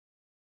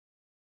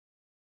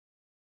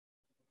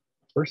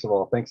First of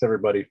all, thanks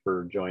everybody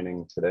for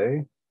joining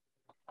today.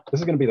 This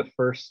is going to be the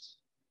first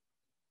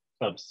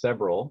of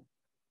several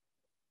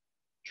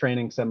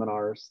training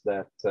seminars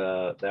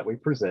that we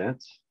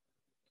present.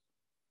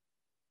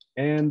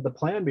 And the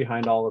plan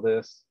behind all of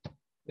this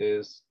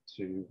is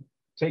to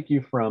take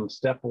you from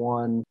step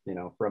one,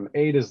 from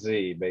A to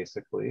Z,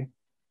 basically,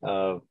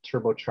 of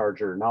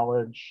turbocharger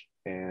knowledge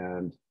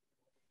and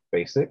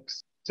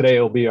basics. Today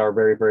will be our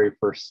very, very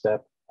first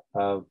step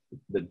of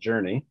the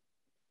journey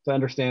to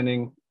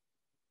understanding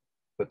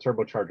the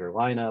turbocharger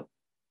lineup.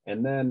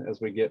 And then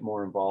as we get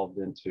more involved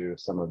into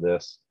some of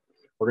this,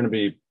 we're going to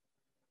be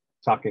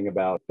talking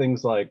about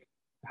things like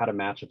how to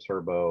match a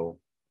turbo,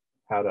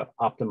 how to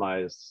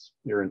optimize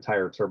your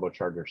entire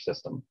turbocharger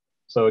system.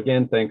 So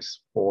again,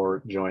 thanks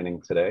for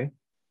joining today.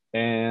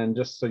 And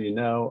just so you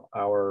know,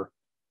 our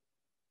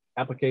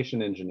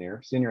application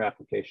engineer, senior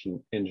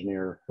application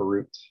engineer,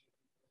 Harut,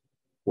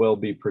 will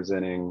be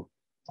presenting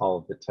all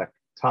of the tech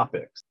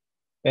topics.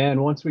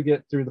 And once we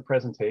get through the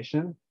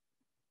presentation,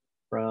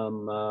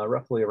 from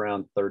roughly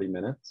around 30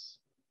 minutes,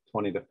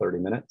 20 to 30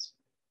 minutes,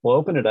 we'll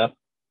open it up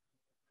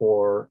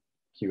for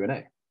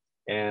Q&A.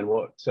 And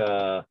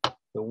the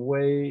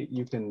way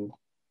you can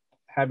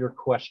have your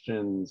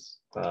questions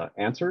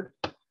answered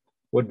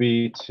would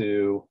be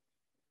to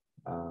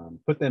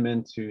put them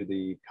into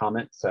the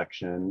comment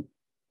section,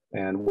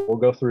 and we'll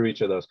go through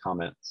each of those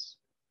comments.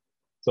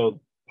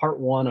 So part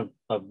one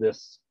of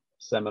this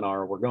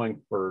seminar, we're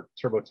going for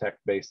TurboTech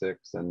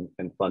basics and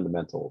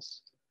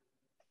fundamentals.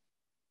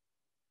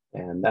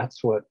 And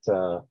that's what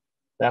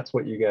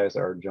you guys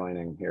are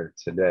joining here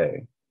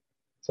today.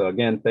 So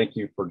again, thank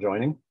you for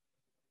joining.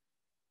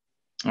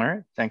 All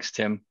right, thanks,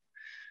 Tim.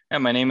 Yeah,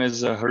 my name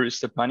is Harut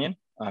Stepanian.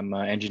 I'm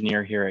an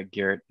engineer here at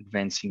Garrett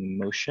Advancing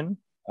Motion.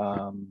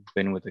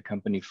 Been with the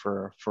company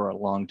for a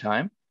long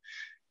time.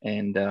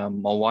 And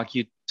I'll walk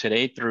you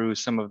today through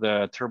some of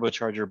the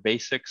turbocharger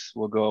basics.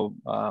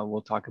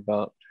 We'll talk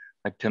about,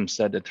 like Tim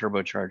said, the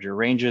turbocharger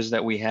ranges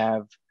that we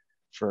have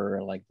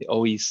for like the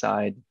OE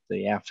side,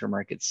 the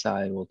aftermarket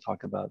side. We'll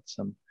talk about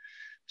some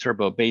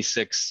turbo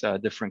basics,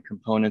 different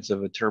components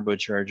of a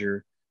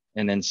turbocharger,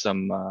 and then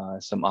some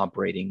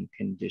operating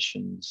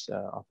conditions,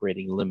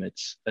 operating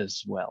limits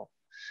as well.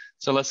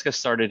 So let's get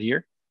started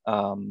here.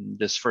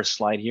 This first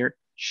slide here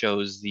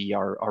shows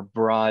our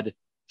broad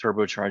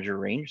turbocharger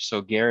range.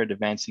 So Garrett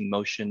Advancing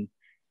Motion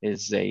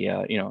is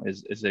a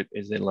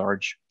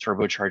large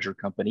turbocharger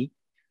company.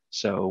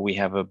 So we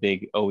have a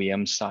big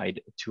OEM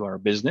side to our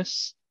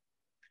business,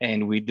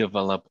 and we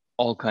develop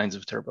all kinds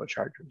of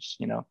turbochargers,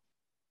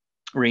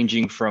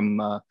 ranging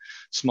from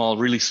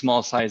really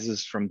small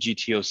sizes, from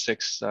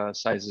GT06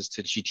 sizes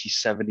to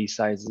GT70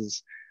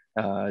 sizes,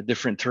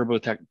 different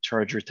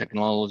turbocharger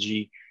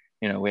technology.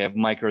 We have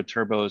micro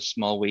turbos,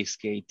 small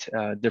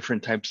wastegate,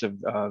 different types of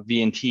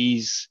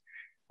VNTs,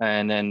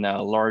 and then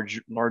large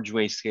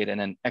wastegate,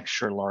 and then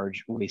extra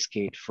large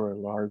wastegate for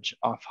large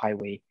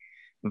off-highway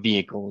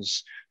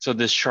vehicles. So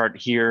this chart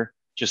here,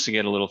 just to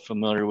get a little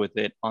familiar with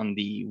it, on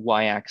the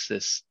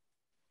y-axis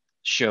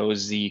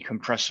shows the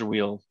compressor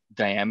wheel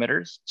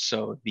diameters.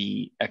 So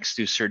the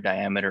extruder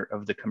diameter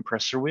of the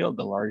compressor wheel,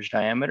 the large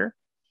diameter,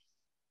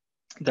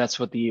 that's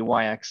what the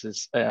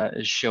y-axis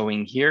is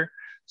showing here.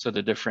 So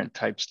the different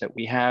types that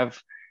we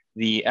have.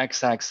 The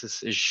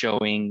x-axis is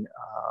showing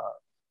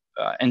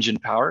engine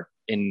power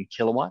in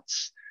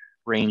kilowatts,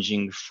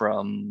 ranging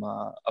from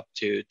up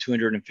to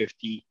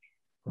 250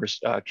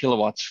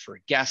 kilowatts for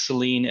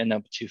gasoline and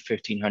up to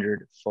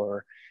 1500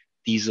 for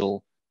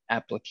diesel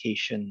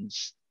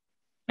applications.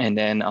 And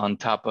then on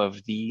top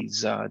of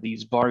these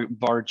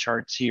bar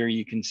charts here,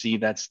 you can see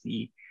that's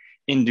the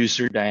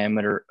inducer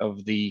diameter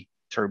of the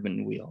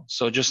turbine wheel.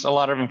 So just a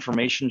lot of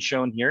information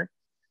shown here,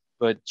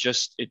 but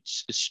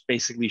it's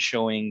basically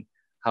showing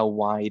how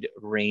wide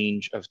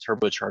range of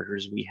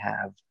turbochargers we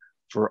have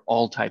for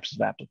all types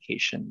of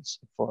applications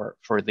for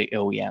the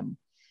OEM.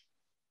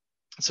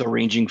 So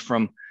ranging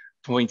from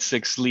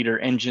 0.6 liter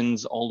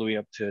engines all the way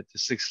up to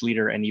 6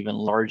 liter and even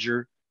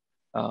larger.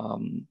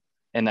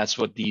 And that's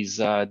what these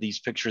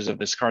pictures of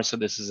this car. So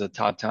this is a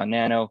Tata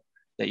Nano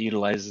that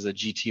utilizes a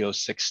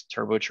GT06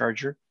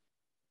 turbocharger.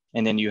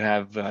 And then you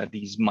have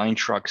these mine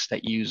trucks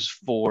that use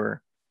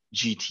 4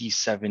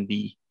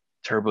 GT70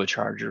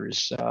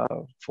 turbochargers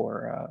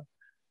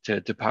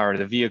to power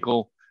the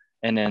vehicle.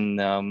 And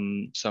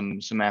then some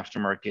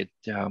aftermarket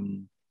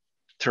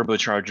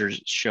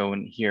turbochargers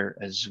shown here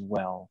as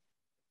well.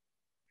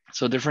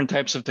 So different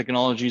types of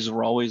technologies.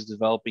 We're always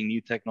developing new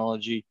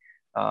technology.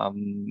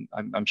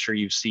 I'm sure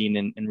you've seen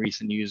in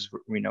recent news,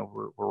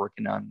 we're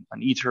working on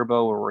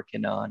e-turbo, we're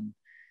working on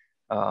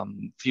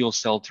fuel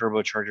cell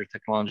turbocharger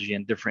technology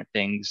and different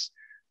things.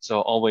 So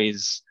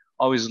always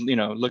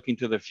looking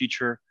to the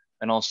future,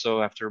 and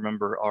also have to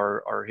remember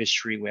our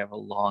history. We have a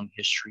long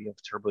history of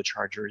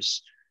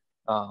turbochargers,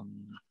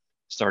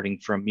 starting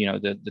from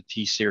the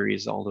T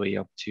series all the way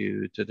up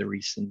to the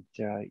recent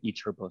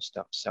e-turbo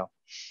stuff. So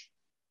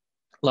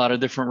a lot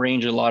of different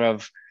range, a lot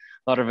of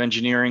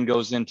engineering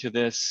goes into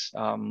this,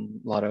 a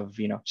lot of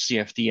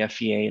CFD,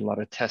 FEA, a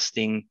lot of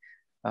testing,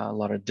 a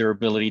lot of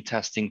durability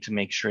testing to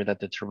make sure that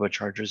the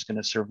turbocharger is going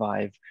to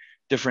survive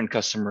different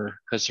customer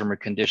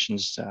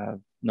conditions,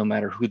 no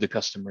matter who the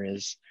customer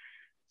is.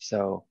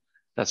 So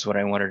that's what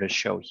I wanted to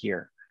show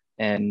here.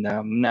 And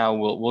now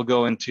we'll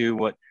go into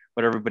what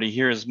everybody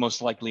here is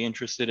most likely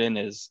interested in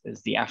is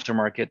the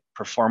aftermarket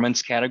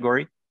performance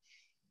category.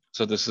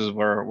 So this is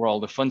where all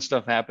the fun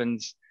stuff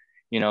happens,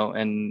 you know,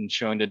 and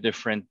showing the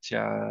different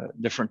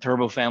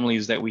turbo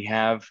families that we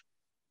have,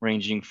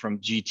 ranging from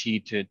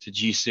GT to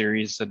G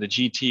series. So the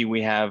GT,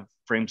 we have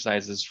frame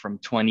sizes from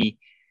 20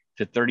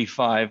 to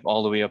 35,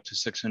 all the way up to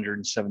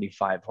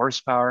 675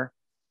 horsepower,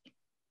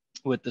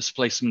 with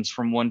displacements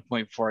from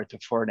 1.4 to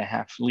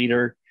 4.5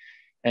 liter.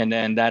 And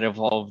then that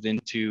evolved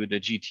into the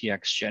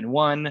GTX Gen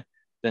 1,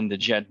 then the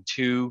Gen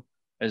 2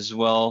 as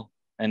well.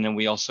 And then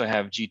we also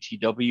have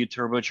GTW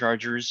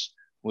turbochargers,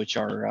 which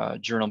are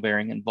journal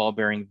bearing and ball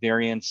bearing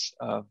variants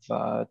of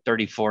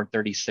 34,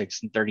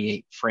 36, and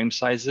 38 frame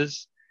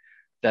sizes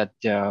that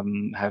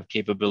have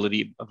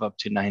capability of up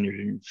to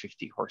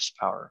 950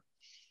 horsepower.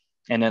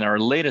 And then our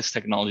latest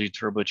technology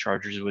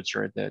turbochargers, which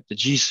are the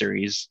G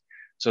series.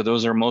 So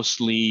those are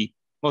mostly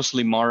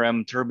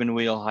MARM turbine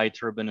wheel, high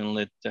turbine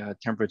inlet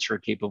temperature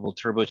capable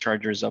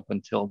turbochargers up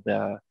until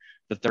the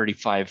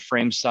 35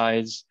 frame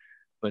size,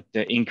 but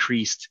the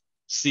increased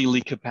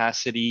Sealy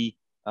capacity,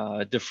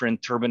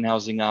 different turbine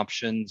housing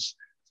options,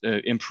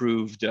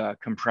 improved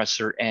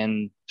compressor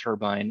and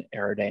turbine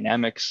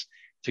aerodynamics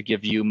to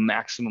give you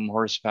maximum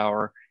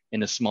horsepower in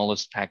the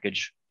smallest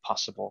package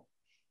possible.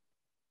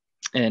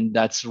 And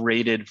that's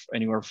rated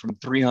anywhere from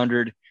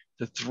 300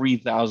 to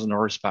 3,000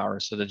 horsepower.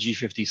 So the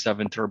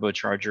G57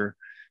 turbocharger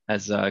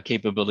has a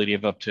capability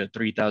of up to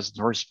 3,000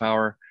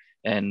 horsepower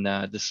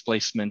and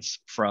displacements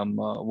from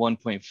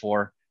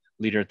 1.4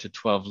 liter to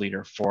 12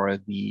 liter for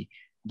the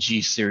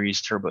G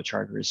series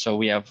turbochargers. So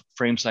we have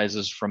frame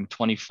sizes from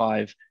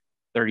 25,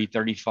 30,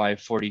 35,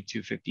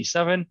 42,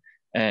 57,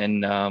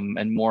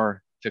 and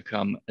more to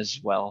come as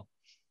well.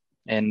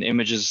 And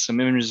some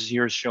images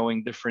here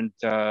showing different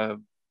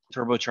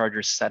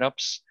turbocharger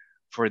setups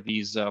for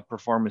these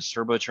performance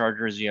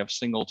turbochargers. You have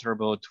single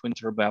turbo, twin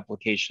turbo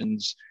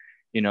applications,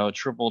 you know,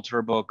 triple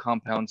turbo,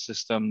 compound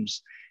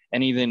systems,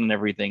 anything and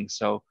everything.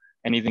 So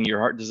anything your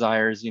heart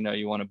desires, you know,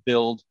 you want to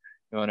build,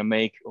 you want to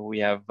make, we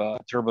have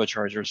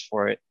turbochargers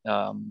for it.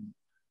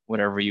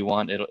 Whatever you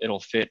want, it'll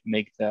fit,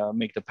 make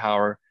the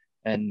power,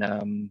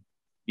 and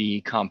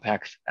be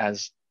compact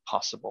as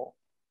possible.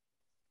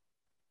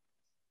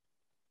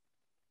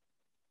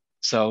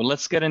 So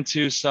let's get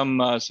into some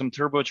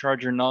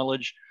turbocharger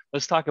knowledge.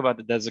 Let's talk about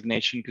the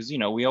designation, because, you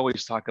know, we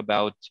always talk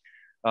about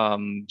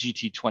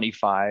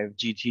GT25,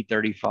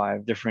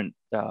 GT35, different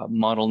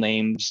model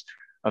names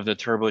of the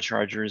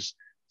turbochargers.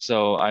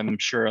 So I'm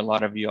sure a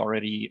lot of you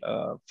already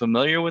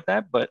familiar with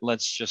that, but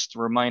let's just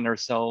remind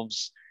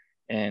ourselves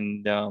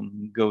and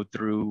go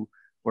through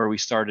where we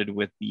started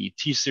with the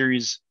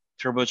T-Series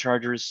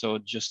turbochargers. So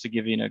just to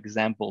give you an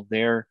example,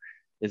 there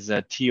is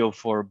a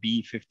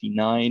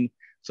T04B59.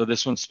 So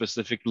this one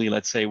specifically,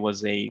 let's say,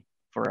 was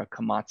for a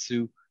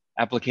Komatsu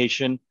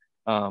application.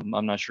 I'm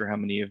not sure how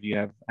many of you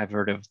have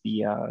heard of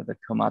the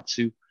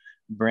Komatsu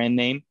brand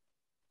name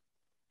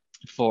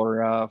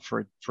for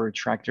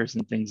tractors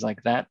and things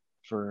like that,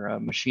 for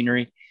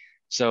machinery.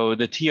 So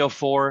the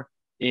T04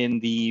 in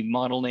the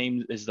model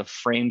name is the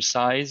frame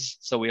size.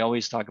 So we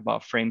always talk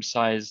about frame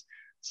size,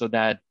 so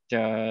that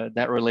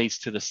relates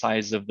to the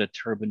size of the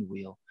turbine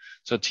wheel.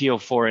 So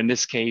T04 in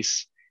this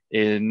case,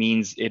 it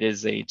means it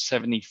is a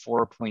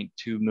 74.2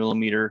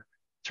 millimeter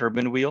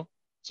turbine wheel.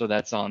 So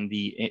that's on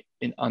the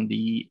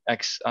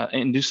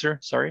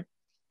inducer, sorry.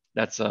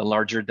 That's a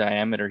larger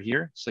diameter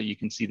here. So you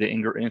can see the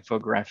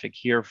infographic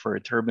here for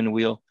a turbine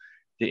wheel.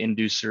 The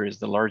inducer is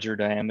the larger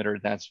diameter.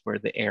 That's where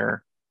the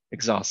air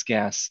exhaust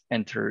gas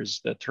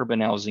enters the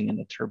turbine housing and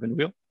the turbine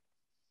wheel.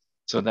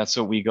 So that's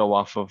what we go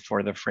off of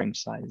for the frame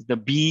size. The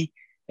B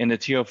in the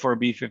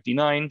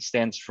T04B59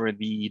 stands for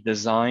the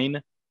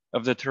design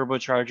of the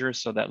turbocharger.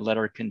 So that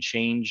letter can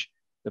change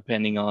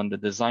depending on the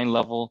design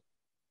level.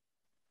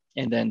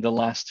 And then the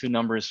last two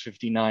numbers,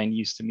 59,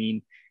 used to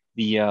mean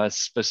the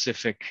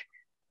specific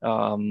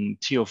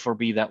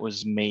T04B that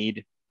was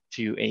made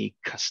to a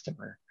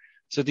customer.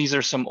 So these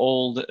are some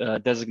old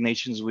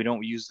designations. We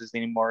don't use this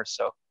anymore.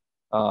 So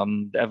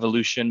the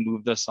evolution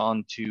moved us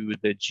on to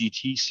the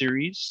GT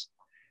series.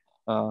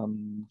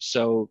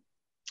 So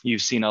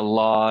you've seen a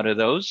lot of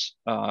those,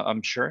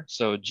 I'm sure.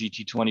 So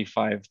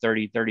GT25,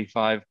 30,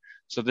 35.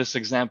 So this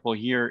example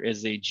here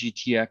is a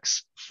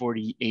GTX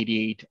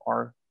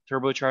 4088R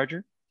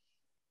turbocharger.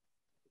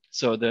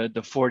 So the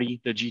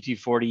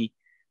GT40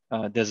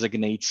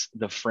 designates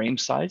the frame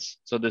size.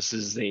 So this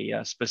is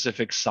a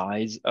specific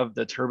size of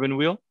the turbine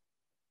wheel.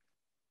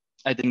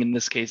 I think in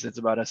this case, it's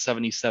about a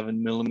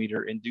 77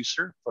 millimeter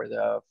inducer for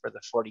the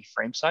 40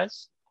 frame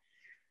size.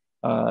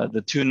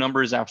 The two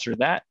numbers after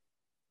that,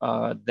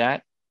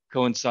 that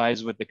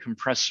coincides with the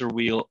compressor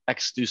wheel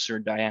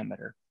exducer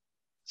diameter.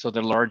 So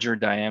the larger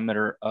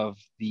diameter of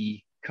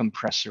the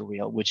compressor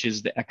wheel, which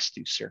is the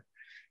exducer.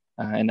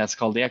 And that's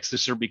called the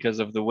exducer because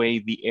of the way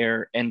the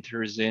air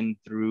enters in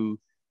through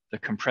the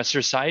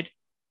compressor side.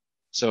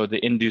 So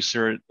the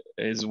inducer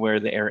is where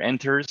the air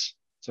enters.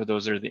 So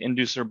those are the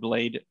inducer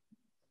blades,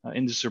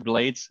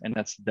 and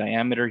that's the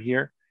diameter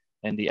here.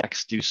 And the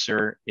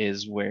exducer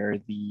is where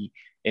the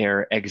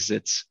air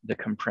exits the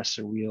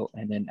compressor wheel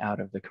and then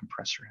out of the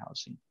compressor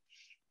housing.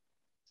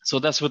 So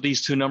that's what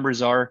these two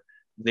numbers are.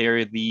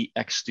 They're the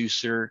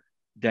exducer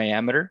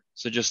diameter.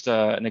 So just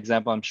an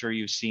example, I'm sure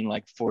you've seen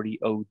like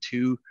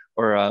 4002,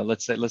 or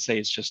let's say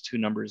it's just two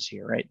numbers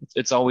here, right?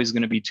 It's always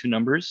going to be two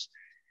numbers.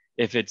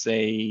 If it's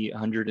a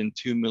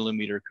 102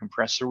 millimeter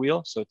compressor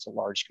wheel, so it's a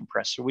large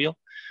compressor wheel,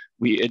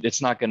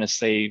 it's not going to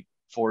say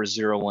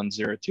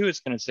 40102, it's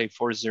going to say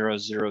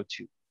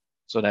 4002.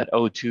 So that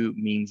O2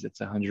 means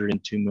it's a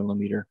 102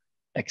 millimeter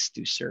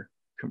exducer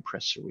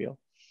compressor wheel.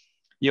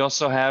 You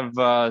also have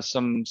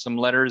some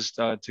letters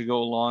to go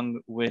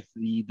along with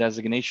the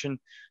designation,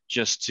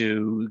 just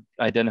to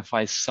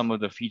identify some of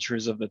the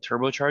features of the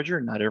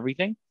turbocharger, not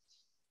everything.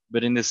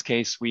 But in this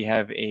case, we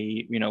have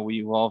we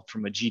evolved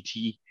from a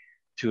GT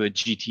to a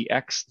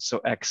GTX. So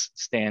X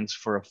stands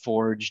for a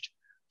forged,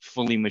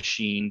 fully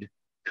machined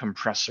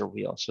compressor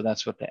wheel. So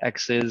that's what the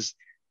X is.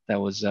 That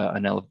was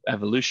an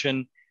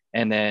evolution.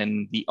 And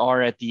then the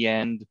R at the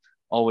end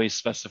always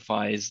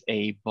specifies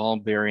a ball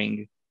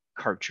bearing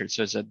cartridge.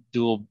 So it's a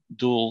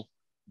dual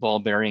ball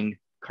bearing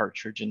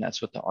cartridge, and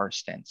that's what the R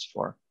stands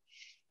for.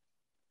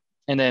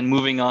 And then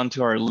moving on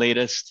to our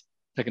latest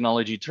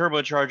technology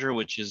turbocharger,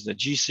 which is the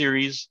G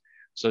series.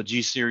 So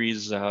G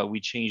series, we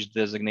changed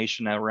the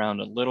designation around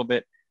a little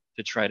bit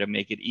to try to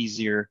make it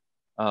easier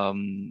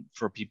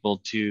for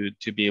people to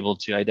be able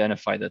to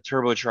identify the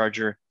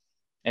turbocharger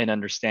and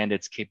understand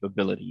its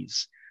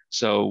capabilities.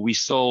 So we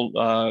still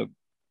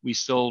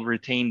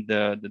retained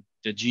the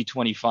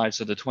G25.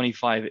 So the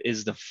 25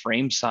 is the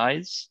frame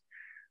size.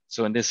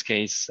 So in this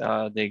case,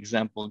 the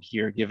example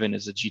here given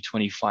is a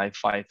G25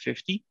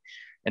 550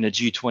 and a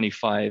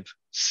G25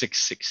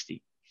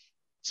 660.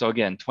 So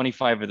again,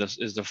 25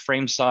 is the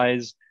frame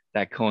size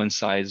that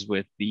coincides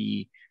with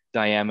the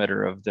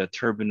diameter of the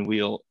turbine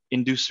wheel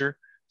inducer.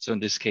 So in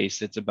this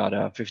case, it's about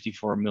a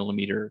 54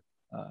 millimeter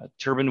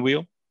turbine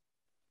wheel.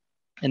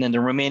 And then the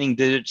remaining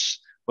digits,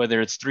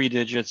 whether it's 3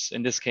 digits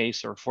in this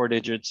case or 4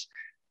 digits,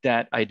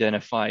 that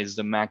identifies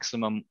the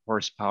maximum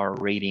horsepower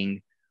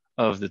rating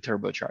of the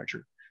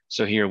turbocharger.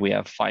 So here we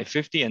have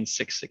 550 and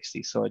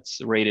 660. So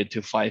it's rated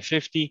to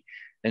 550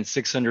 and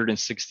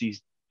 660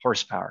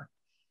 horsepower.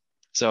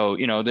 So,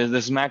 you know,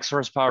 this max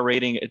horsepower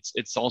rating,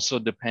 it's also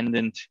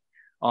dependent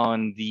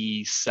on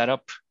the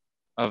setup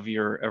of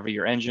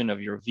your engine,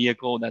 of your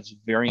vehicle. That's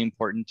very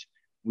important.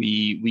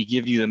 We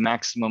give you the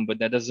maximum, but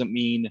that doesn't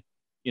mean,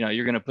 you know,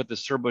 you're going to put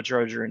this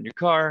turbocharger in your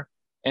car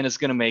and it's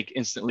going to make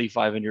instantly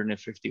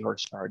 550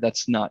 horsepower.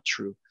 That's not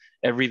true.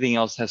 Everything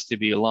else has to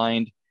be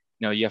aligned.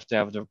 You know, you have to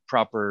have the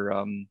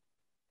proper,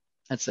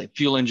 let's say,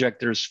 fuel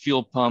injectors,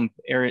 fuel pump,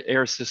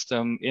 air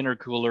system,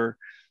 intercooler.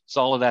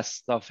 So all of that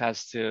stuff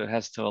has to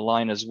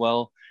align as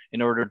well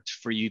in order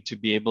for you to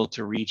be able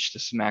to reach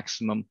this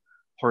maximum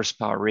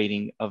horsepower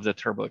rating of the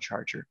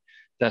turbocharger.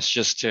 That's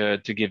just to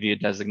give you a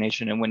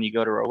designation. And when you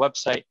go to our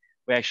website,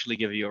 we actually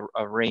give you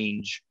a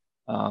range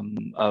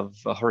of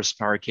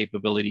horsepower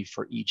capability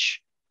for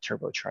each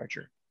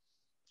turbocharger.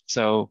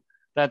 So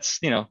that's,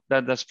 you know,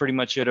 that's pretty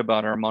much it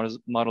about our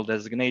model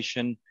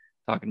designation,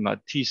 talking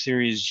about T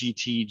series,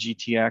 GT,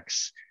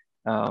 GTX,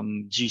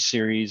 G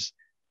series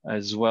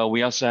as well.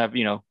 We also have,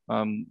 you know,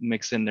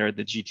 mix in there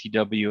the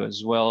GTW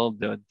as well,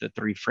 the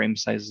 3 frame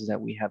sizes that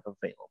we have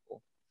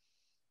available.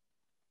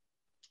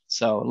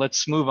 So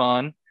let's move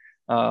on.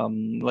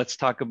 Let's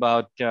talk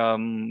about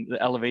the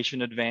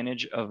elevation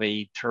advantage of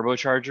a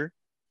turbocharger.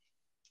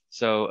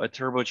 So a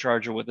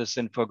turbocharger, what this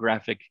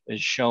infographic is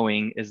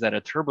showing is that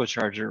a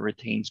turbocharger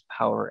retains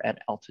power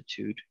at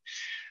altitude.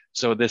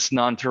 So this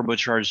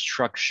non-turbocharged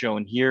truck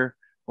shown here,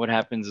 what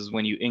happens is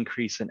when you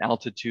increase in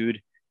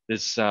altitude,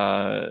 this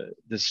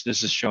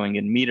is showing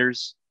in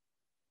meters.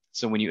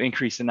 So when you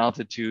increase in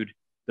altitude,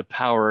 the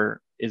power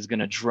is going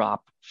to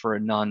drop for a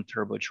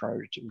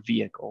non-turbocharged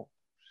vehicle.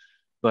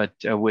 But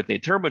with a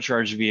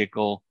turbocharged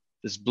vehicle,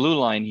 this blue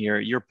line here,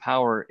 your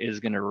power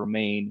is going to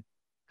remain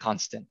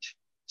constant.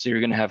 So you're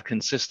going to have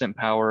consistent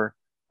power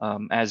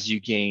as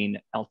you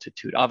gain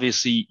altitude.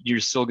 Obviously,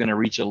 you're still going to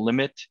reach a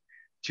limit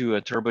to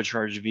a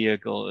turbocharged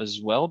vehicle as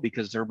well,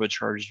 because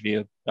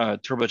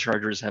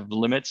turbochargers have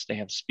limits. They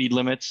have speed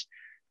limits.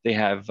 They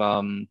have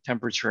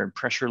temperature and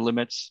pressure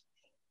limits.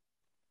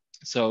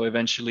 So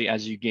eventually,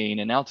 as you gain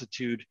in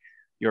altitude,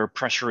 your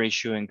pressure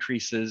ratio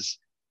increases,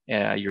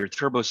 your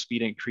turbo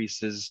speed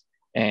increases,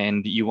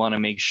 and you want to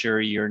make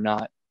sure you're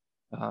not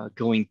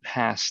going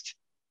past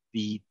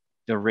the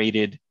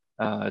rated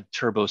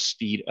turbo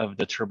speed of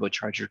the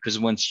turbocharger, because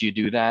once you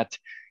do that,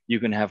 you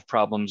can have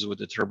problems with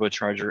the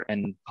turbocharger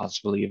and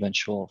possibly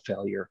eventual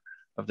failure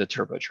of the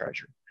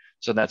turbocharger.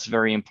 So that's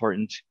very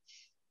important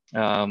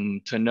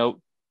to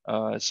note.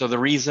 So the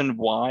reason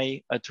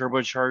why a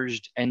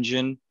turbocharged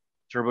engine,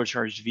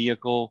 turbocharged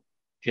vehicle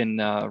can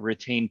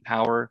retain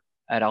power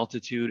at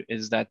altitude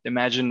is that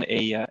imagine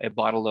a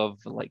bottle of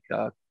like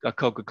a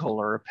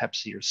Coca-Cola or a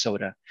Pepsi or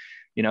soda.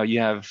 You know,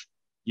 you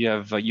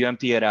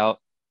empty it out.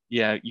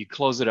 Yeah, you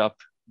close it up.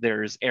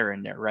 There's air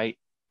in there, right?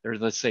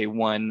 There's, let's say,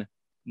 one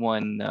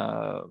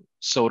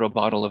soda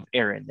bottle of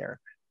air in there.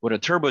 What a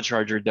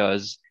turbocharger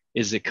does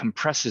is it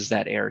compresses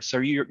that air. So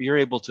you're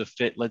able to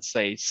fit, let's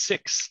say,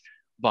 6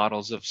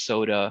 bottles of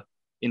soda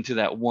into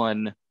that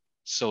one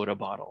soda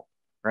bottle,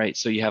 right?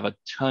 So you have a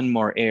ton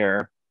more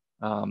air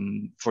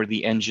for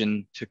the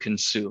engine to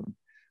consume.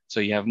 So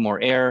you have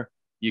more air,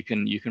 you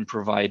can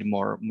provide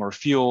more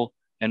fuel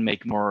and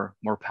make more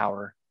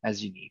power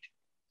as you need.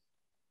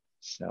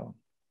 So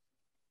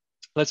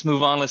let's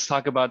move on. Let's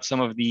talk about some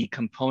of the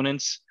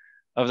components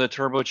of the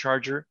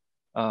turbocharger.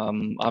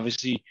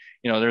 Obviously,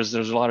 you know, there's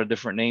a lot of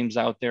different names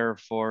out there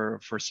for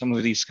some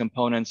of these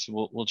components.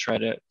 We'll try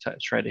to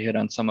hit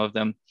on some of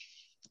them.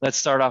 Let's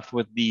start off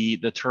with the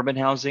turbine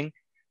housing.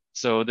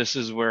 So this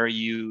is where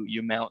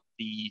you mount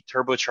the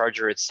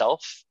turbocharger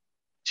itself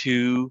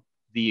to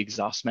the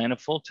exhaust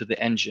manifold, to the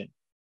engine.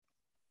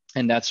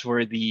 And that's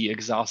where the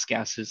exhaust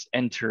gases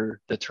enter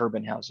the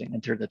turbine housing,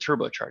 enter the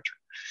turbocharger.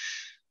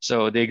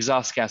 So the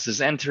exhaust gases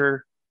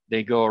enter,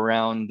 they go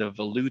around the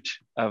volute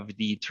of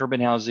the turbine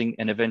housing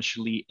and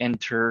eventually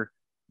enter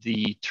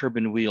the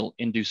turbine wheel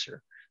inducer.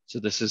 So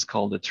this is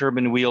called the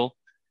turbine wheel.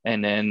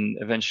 And then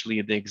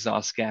eventually the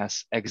exhaust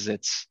gas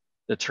exits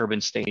the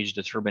turbine stage,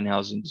 the turbine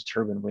housing, the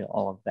turbine wheel,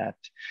 all of that.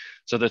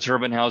 So the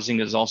turbine housing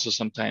is also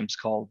sometimes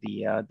called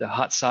the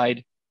hot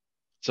side.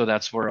 So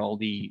that's where all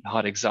the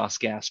hot exhaust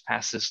gas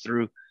passes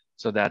through.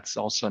 So that's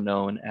also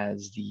known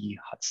as the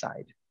hot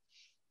side.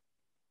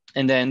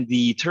 And then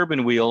the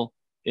turbine wheel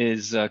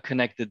is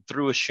connected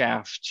through a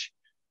shaft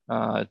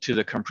to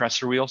the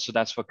compressor wheel. So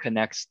that's what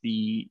connects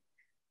the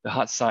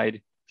hot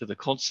side to the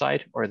cold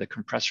side, or the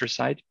compressor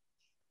side.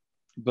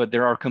 But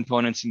there are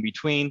components in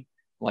between,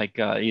 like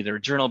either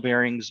journal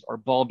bearings or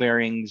ball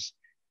bearings,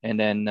 and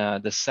then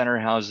the center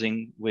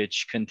housing,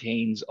 which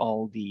contains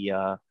all the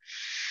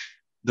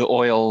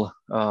oil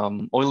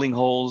oiling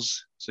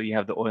holes. So you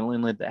have the oil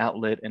inlet, the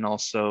outlet, and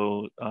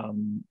also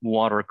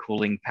water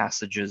cooling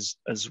passages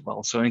as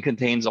well. So it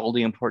contains all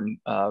the important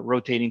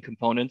rotating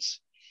components,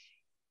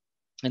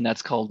 and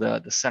that's called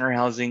the center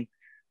housing,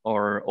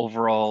 or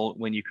overall,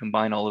 when you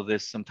combine all of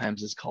this,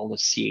 sometimes it's called a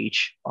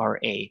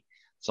CHRA.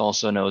 It's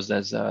also known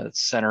as a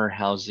center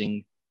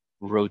housing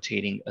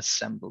rotating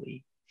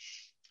assembly.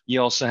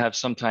 You also have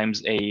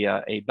sometimes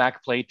a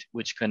backplate,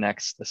 which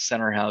connects the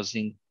center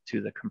housing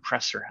to the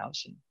compressor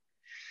housing.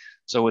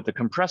 So with the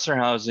compressor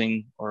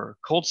housing, or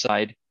cold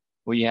side,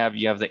 what you have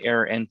the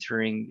air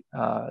entering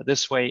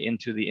this way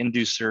into the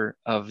inducer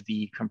of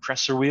the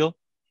compressor wheel.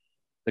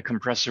 The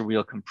compressor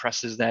wheel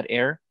compresses that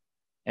air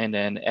and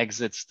then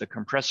exits the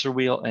compressor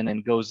wheel and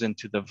then goes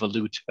into the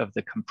volute of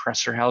the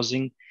compressor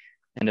housing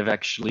and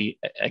eventually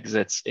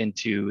exits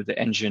into the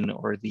engine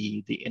or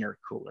the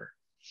intercooler.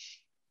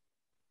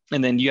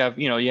 And then you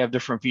have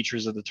different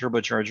features of the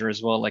turbocharger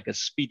as well, like a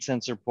speed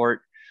sensor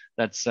port.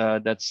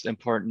 That's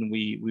important.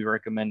 We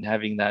recommend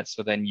having that,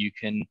 so then you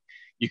can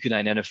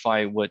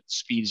identify what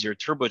speeds your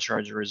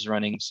turbocharger is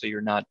running, so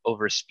you're not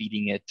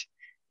overspeeding it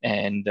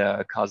and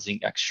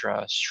causing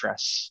extra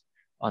stress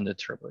on the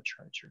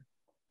turbocharger.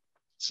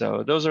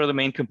 So those are the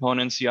main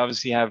components. We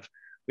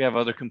have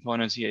other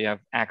components. You have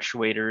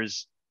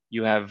actuators.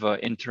 You have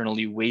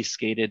internally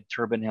wastegated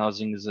turbine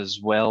housings as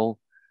well.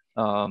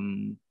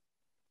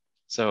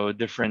 So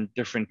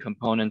different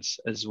components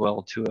as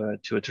well to a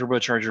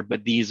turbocharger,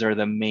 but these are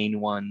the main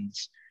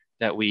ones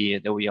that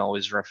we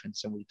always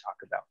reference and we talk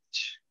about.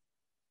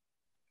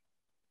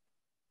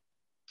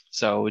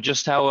 So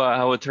just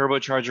how a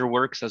turbocharger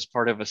works as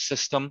part of a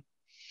system.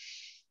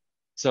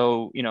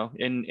 So in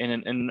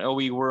an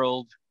OE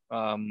world,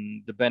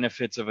 the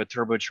benefits of a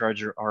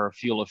turbocharger are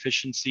fuel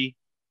efficiency,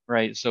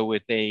 right? So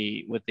with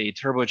a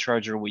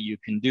turbocharger, what you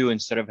can do,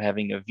 instead of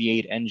having a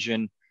V8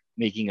 engine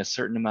making a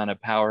certain amount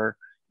of power,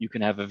 you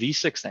can have a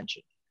V6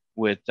 engine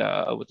with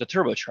a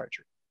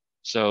turbocharger.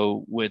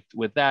 So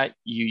with that,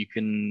 you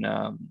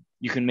can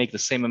make the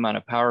same amount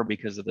of power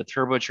because of the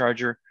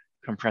turbocharger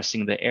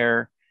compressing the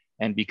air,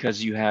 and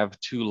because you have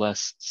 2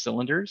 less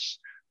cylinders,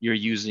 you're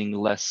using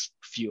less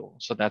fuel.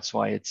 So that's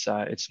why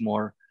it's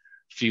more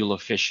fuel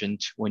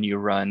efficient when you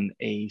run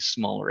a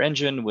smaller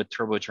engine with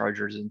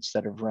turbochargers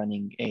instead of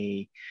running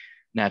a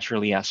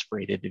naturally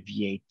aspirated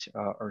V8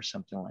 or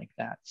something like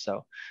that.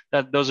 So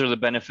those are the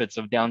benefits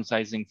of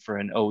downsizing for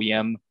an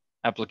OEM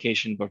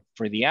application, but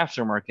for the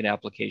aftermarket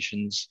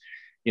applications,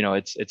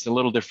 it's a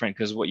little different,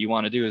 because what you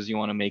want to do is you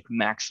want to make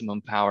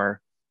maximum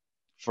power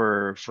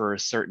for a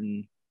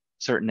certain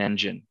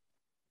engine,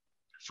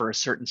 for a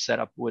certain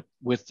setup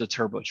with the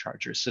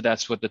turbocharger. So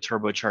that's what the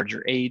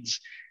turbocharger aids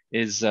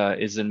is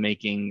in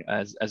making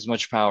as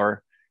much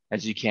power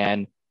as you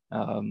can,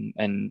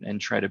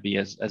 and try to be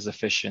as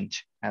efficient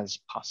as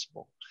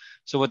possible.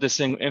 So what this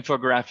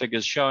infographic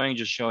is showing,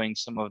 just showing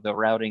some of the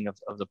routing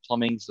of the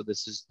plumbing. So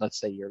this is, let's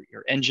say,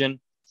 your engine,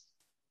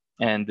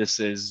 and this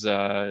is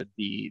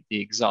the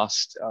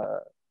exhaust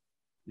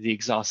the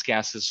exhaust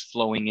gas is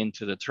flowing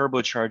into the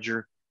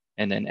turbocharger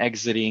and then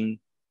exiting,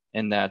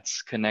 and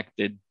that's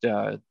connected,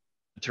 the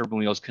turbine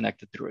wheel is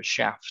connected through a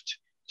shaft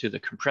to the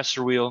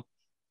compressor wheel,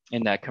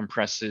 and that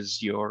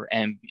compresses your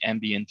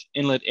ambient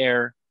inlet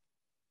air,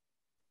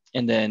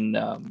 and then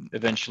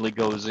eventually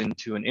goes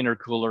into an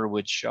intercooler,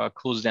 which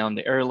cools down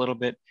the air a little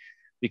bit,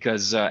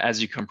 because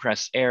as you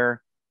compress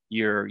air,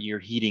 you're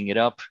heating it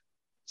up.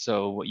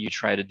 So what you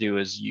try to do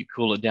is you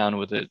cool it down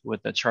with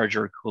a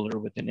charger cooler,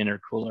 with an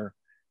intercooler,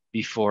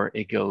 before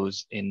it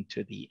goes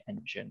into the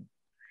engine.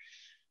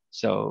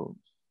 So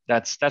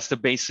that's the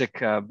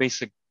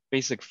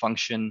basic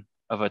function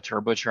of a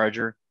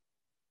turbocharger.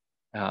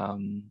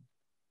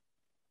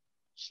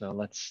 So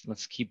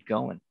let's keep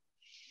going.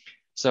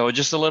 So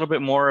just a little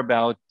bit more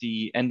about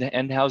the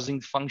end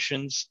housing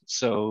functions.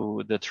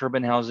 So the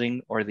turbine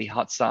housing, or the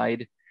hot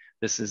side,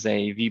 this is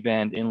a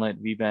V-band inlet,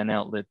 V-band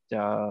outlet,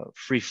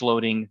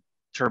 free-floating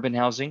turbine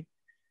housing.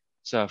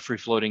 So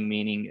free-floating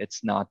meaning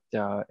it's not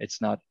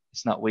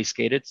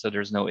wastegated, so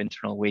there's no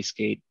internal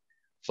wastegate,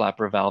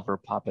 flapper, valve, or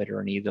poppet, or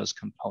any of those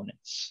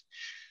components.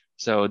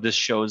 So this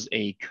shows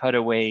a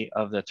cutaway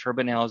of the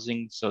turbine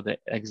housing, so the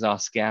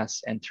exhaust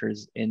gas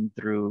enters in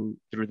through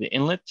the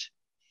inlet.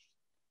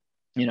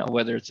 You know,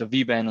 whether it's a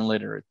V-band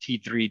inlet or a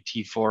T3,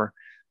 T4,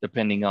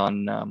 depending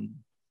on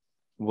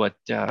what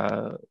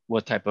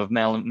type of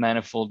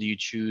manifold you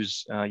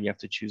choose. You have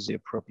to choose the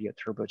appropriate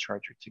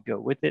turbocharger to go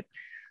with it.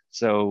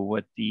 So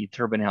what the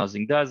turbine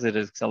housing does, it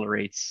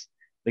accelerates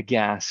the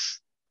gas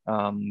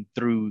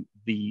through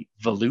the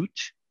volute.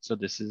 So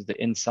this is the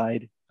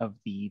inside of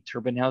the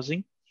turbine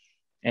housing,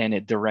 and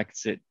it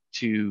directs it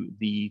to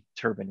the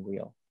turbine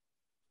wheel.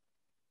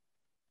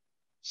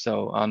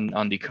 So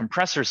on the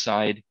compressor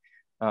side,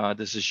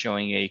 this is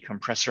showing a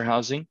compressor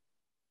housing.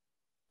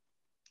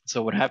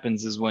 So what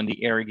happens is when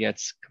the air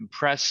gets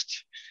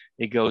compressed,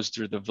 it goes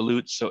through the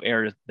volute. So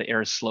the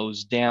air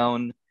slows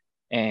down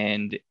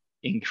and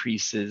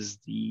increases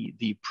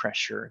the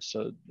pressure.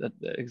 So that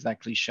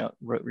exactly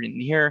written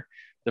here,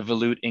 the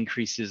volute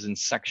increases in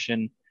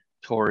suction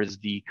towards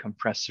the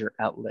compressor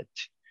outlet.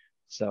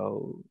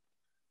 So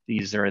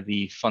these are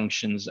the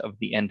functions of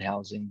the end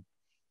housing,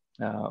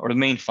 or the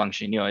main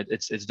function. You know,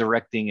 it's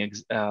directing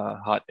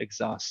hot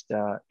exhaust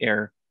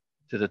air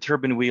to the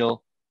turbine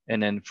wheel,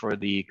 and then for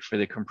the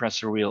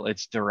compressor wheel,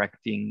 it's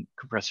directing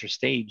compressor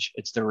stage.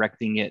 It's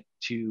directing it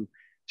to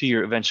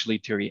eventually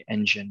to your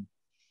engine.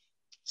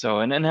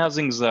 So, and end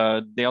housings,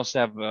 they also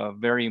have a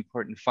very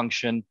important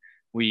function.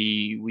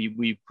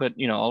 We put,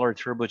 you know, all our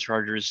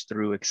turbochargers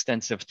through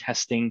extensive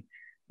testing.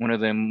 One of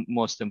the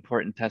most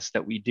important tests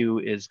that we do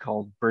is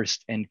called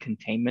burst and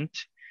containment,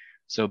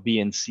 so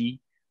BNC.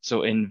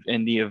 So in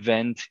the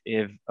event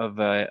of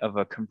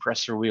a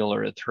compressor wheel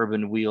or a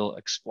turbine wheel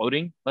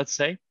exploding, let's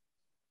say,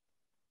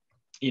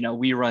 you know,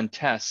 we run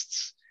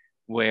tests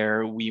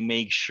where we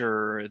make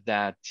sure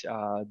that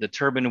the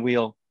turbine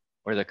wheel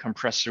or the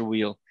compressor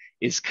wheel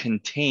is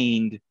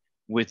contained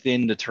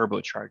within the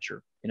turbocharger.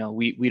 You know,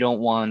 we don't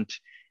want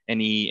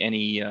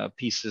any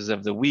pieces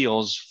of the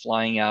wheels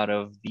flying out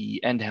of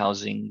the end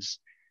housings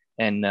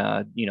and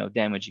you know,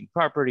 damaging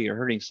property or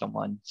hurting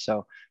someone.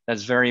 So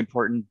that's very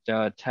important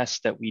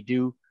test that we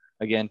do,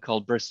 again,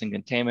 called burst and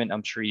containment.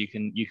 I'm sure you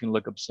can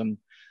look up some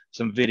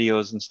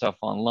videos and stuff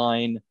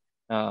online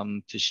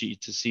to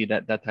see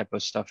that type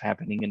of stuff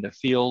happening in the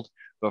field.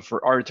 But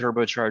for our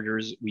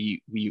turbochargers,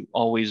 we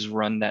always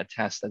run that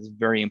test. That's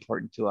very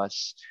important to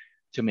us,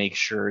 to make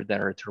sure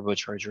that our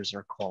turbochargers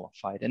are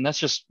qualified. And that's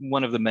just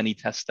one of the many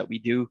tests that we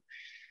do.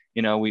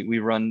 You know, we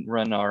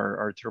run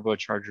our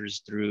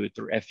turbochargers through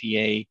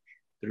FEA,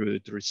 through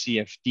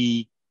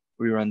CFD.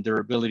 We run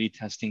durability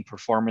testing,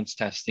 performance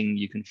testing.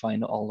 You can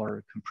find all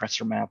our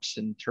compressor maps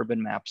and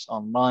turbine maps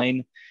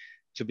online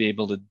to be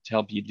able to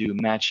help you do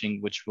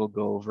matching, which we'll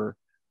go over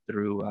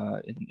through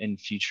in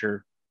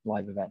future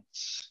live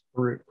events.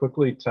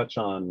 Quickly touch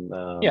on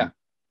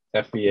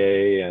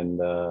FEA and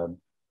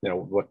you know,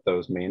 what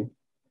those mean.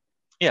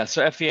 Yeah,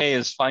 so FEA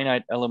is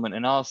finite element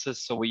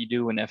analysis. So what you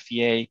do in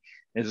FEA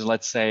is,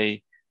 let's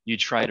say you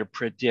try to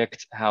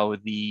predict how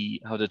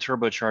the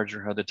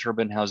turbocharger, how the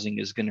turbine housing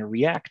is going to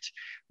react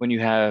when you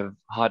have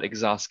hot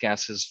exhaust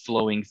gases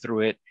flowing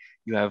through it.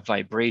 You have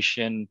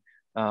vibration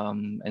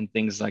and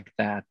things like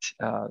that.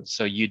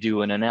 So you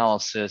do an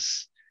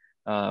analysis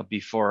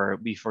before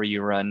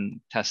you run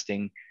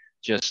testing,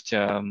 just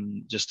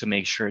to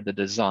make sure the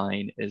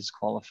design is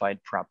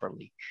qualified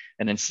properly.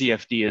 And then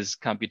CFD is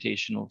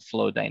computational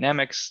flow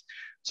dynamics.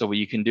 So what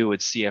you can do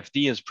with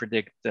CFD is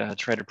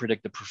try to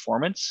predict the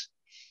performance.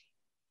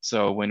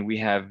 So when we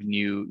have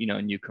new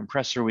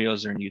compressor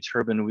wheels or new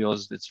turbine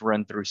wheels, it's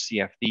run through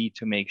CFD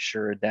to make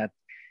sure that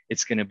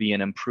it's going to be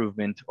an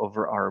improvement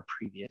over our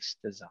previous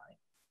design.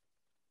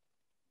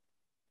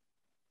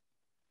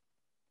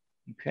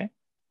 Okay.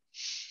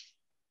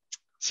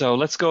 So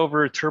let's go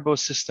over turbo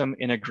system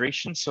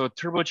integration. So a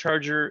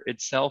turbocharger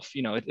itself,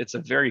 you know, it's a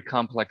very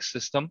complex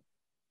system.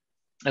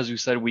 As we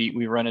said,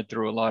 we run it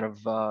through a lot of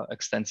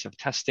extensive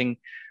testing.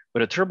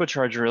 But a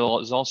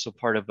turbocharger is also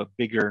part of a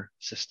bigger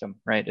system,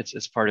 right?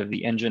 It's part of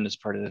the engine, it's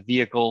part of the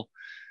vehicle,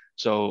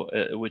 so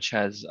which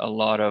has a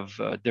lot of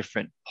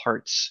different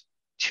parts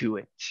to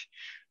it.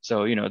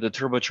 So, you know, the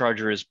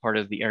turbocharger is part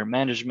of the air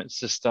management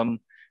system,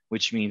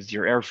 which means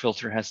your air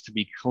filter has to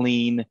be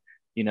clean.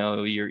 You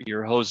know,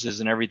 your hoses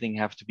and everything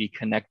have to be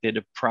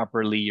connected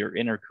properly. Your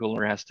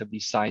intercooler has to be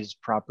sized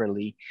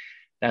properly.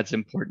 That's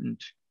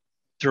important.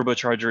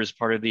 Turbocharger is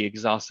part of the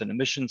exhaust and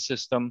emission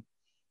system,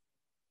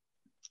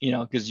 you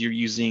know, because you're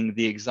using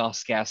the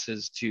exhaust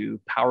gases to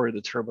power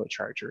the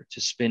turbocharger,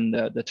 to spin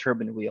the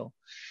turbine wheel.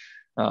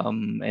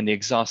 And the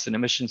exhaust and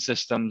emission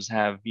systems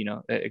have, you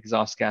know,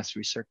 exhaust gas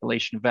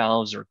recirculation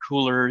valves or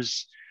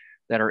coolers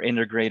that are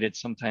integrated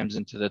sometimes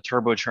into the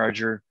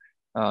turbocharger.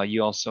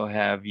 You also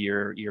have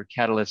your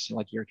catalyst,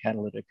 like your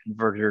catalytic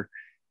converter,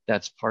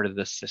 that's part of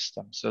the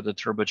system. So the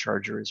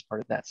turbocharger is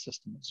part of that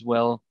system as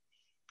well.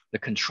 The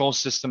control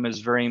system is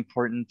very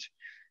important.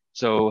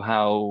 So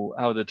how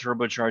the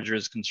turbocharger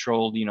is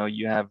controlled, you know,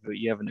 you have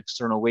an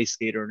external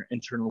wastegate or an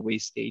internal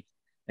wastegate,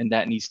 and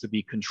that needs to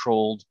be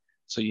controlled.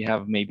 So you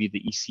have maybe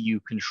the ECU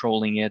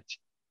controlling it.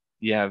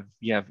 You have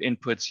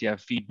inputs, you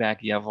have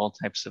feedback, you have all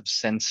types of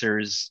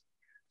sensors.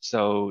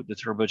 So the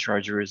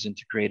turbocharger is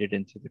integrated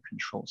into the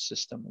control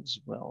system as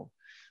well.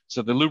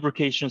 So the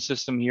lubrication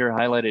system here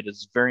highlighted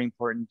is very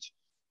important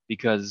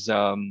because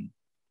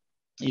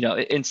you know,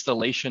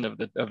 installation of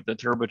the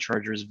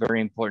turbocharger is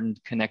very important.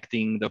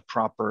 Connecting the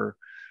proper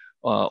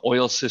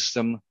oil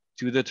system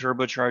to the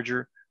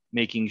turbocharger,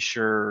 making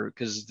sure,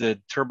 because the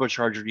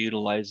turbocharger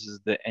utilizes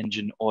the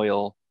engine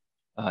oil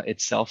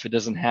itself. It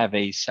doesn't have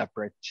a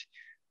separate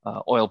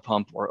oil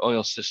pump or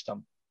oil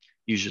system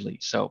usually.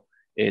 So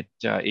it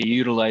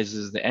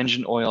utilizes the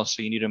engine oil.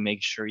 So you need to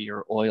make sure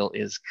your oil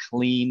is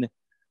clean.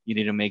 You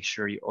need to make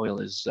sure your oil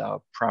is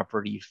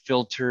properly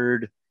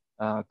filtered,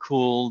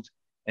 cooled,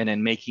 and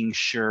then making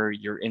sure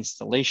your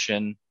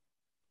installation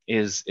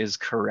is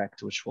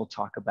correct, which we'll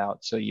talk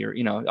about. So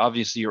you know,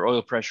 obviously your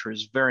oil pressure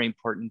is very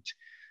important,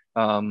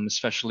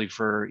 especially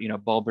for, you know,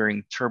 ball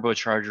bearing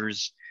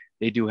turbochargers.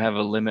 They do have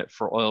a limit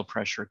for oil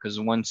pressure, because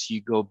once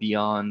you go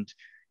beyond,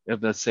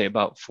 let's say,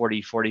 about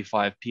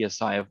 40-45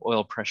 psi of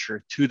oil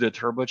pressure to the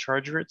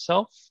turbocharger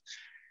itself,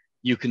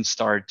 you can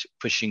start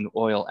pushing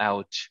oil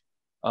out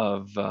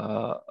of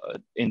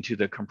into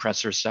the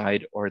compressor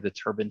side or the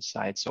turbine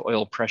side. So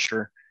oil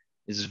pressure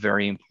is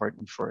very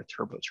important for a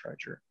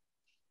turbocharger.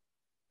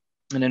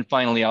 And then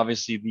finally,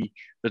 obviously,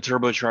 the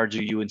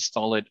turbocharger, you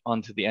install it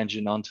onto the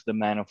engine, onto the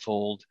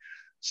manifold.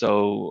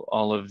 So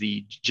all of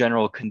the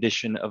general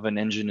condition of an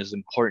engine is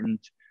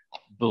important.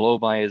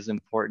 Blow-by is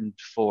important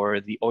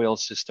for the oil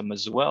system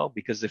as well,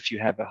 because if you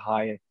have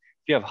high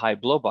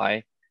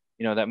blow-by,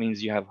 you know, that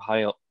means you have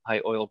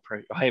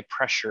high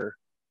pressure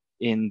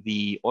in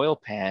the oil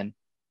pan,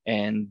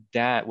 and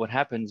that what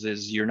happens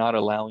is you're not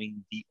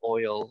allowing the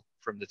oil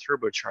from the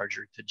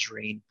turbocharger to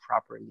drain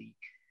properly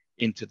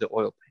into the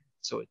oil pan.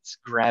 So it's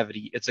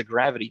a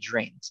gravity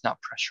drain. It's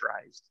not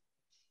pressurized.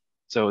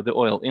 So the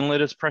oil inlet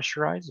is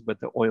pressurized, but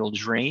the oil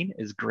drain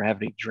is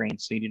gravity drain.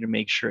 So you need to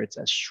make sure it's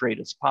as straight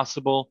as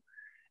possible,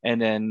 and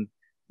then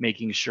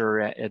making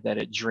sure that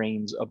it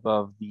drains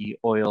above the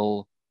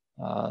oil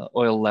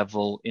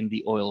level in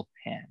the oil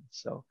pan.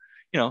 So,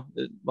 you know,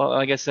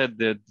 like I said,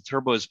 the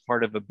turbo is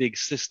part of a big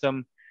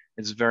system.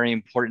 It's very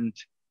important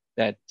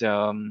that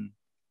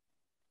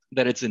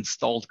that it's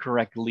installed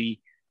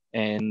correctly,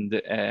 and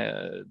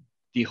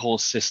the whole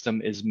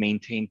system is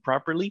maintained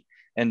properly.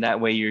 And that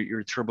way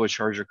your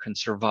turbocharger can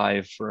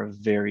survive for a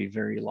very,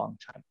 very long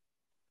time.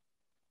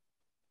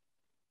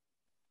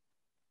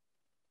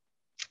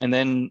 And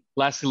then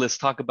lastly, let's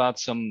talk about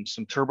some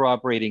turbo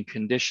operating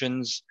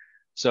conditions.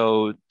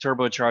 So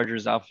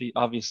turbochargers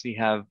obviously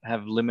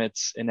have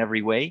limits in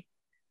every way.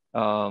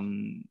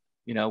 You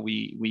know,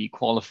 we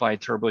qualify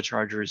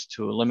turbochargers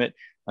to a limit.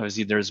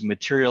 Obviously, there's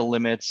material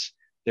limits,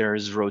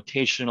 there's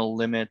rotational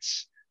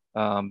limits,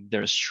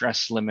 there's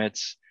stress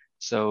limits.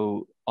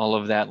 So all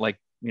of that, like,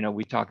 you know,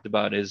 we talked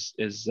about is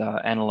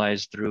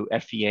analyzed through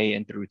FEA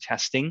and through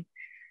testing,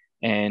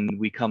 and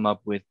we come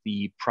up with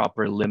the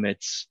proper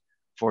limits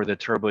for the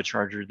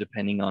turbocharger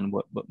depending on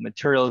what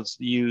material is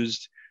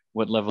used,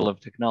 what level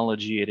of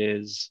technology it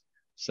is.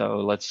 So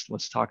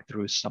let's talk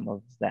through some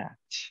of that.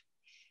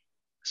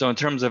 So in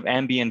terms of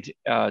ambient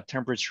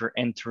temperature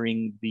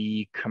entering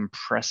the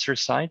compressor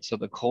side, so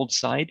the cold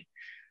side,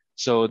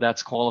 so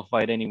that's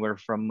qualified anywhere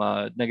from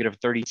negative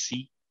 30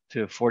 C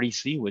to 40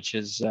 C, which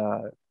is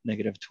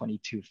negative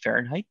 22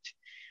 Fahrenheit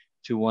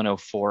to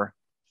 104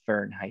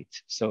 Fahrenheit.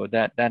 So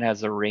that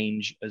has a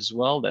range as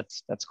well.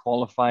 That's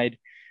qualified.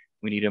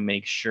 We need to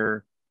make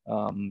sure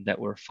that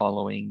we're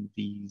following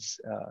these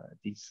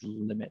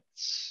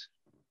limits.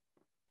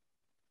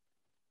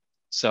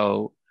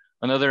 So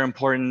another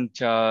important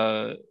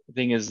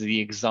thing is the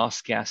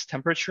exhaust gas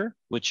temperature,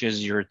 which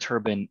is your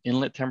turbine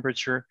inlet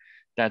temperature.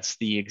 That's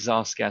the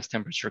exhaust gas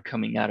temperature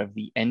coming out of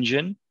the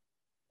engine.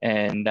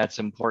 And that's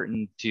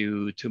important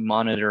to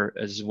monitor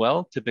as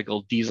well.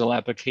 Typical diesel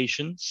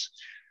applications,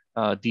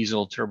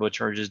 diesel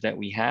turbochargers that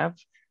we have,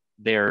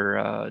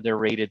 they're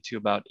rated to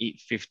about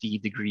 850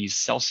 degrees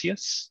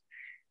Celsius.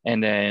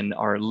 And then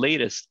our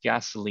latest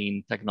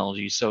gasoline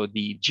technology, so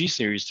the G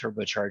series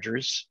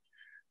turbochargers,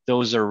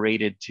 those are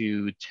rated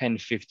to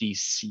 1050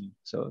 C,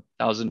 so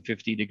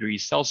 1050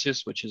 degrees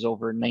Celsius, which is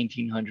over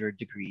 1900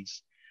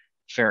 degrees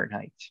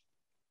Fahrenheit.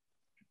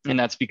 And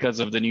that's because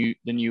of the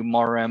new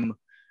MARM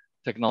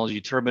technology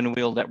turbine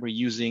wheel that we're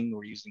using.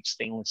 We're using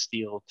stainless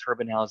steel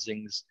turbine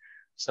housings,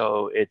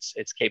 so it's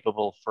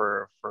capable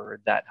for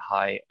that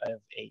high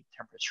of a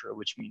temperature,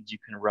 which means you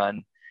can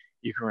run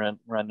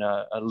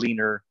a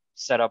leaner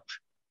setup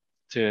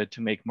to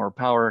make more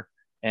power,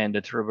 and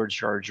the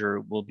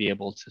turbocharger will be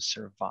able to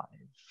survive.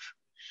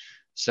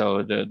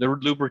 So the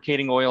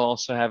lubricating oil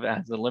also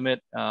has a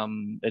limit.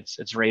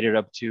 It's rated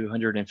up to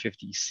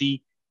 150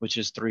 C, which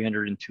is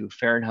 302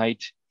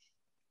 Fahrenheit.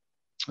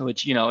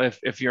 Which, you know,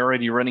 if you're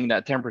already running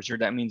that temperature,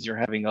 that means you're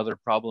having other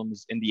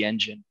problems in the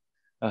engine.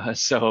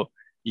 So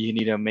you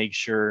need to make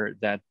sure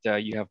that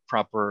you have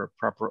proper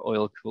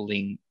oil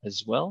cooling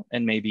as well,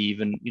 and maybe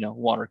even, you know,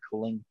 water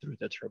cooling through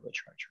the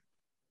turbocharger.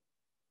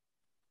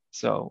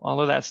 So all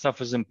of that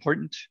stuff is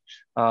important.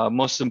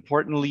 Most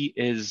importantly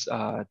is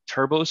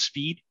turbo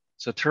speed.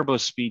 So turbo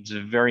speed is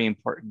very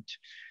important.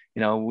 You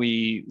know,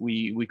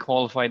 we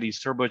qualify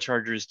these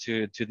turbochargers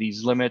to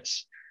these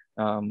limits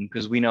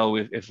because we know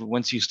if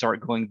once you start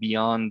going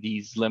beyond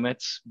these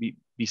limits,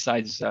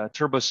 besides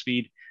turbo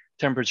speed,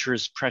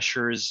 temperatures,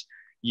 pressures,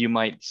 you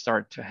might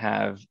start to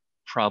have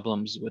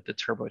problems with the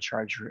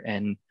turbocharger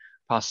and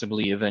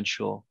possibly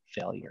eventual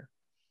failure.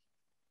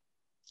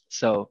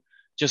 So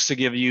just to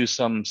give you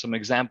some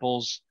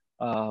examples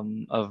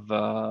of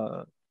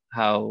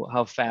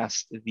how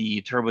fast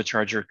the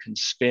turbocharger can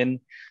spin.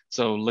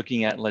 So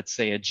looking at, let's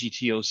say, a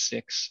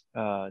GT06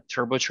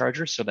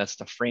 turbocharger, so that's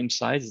the frame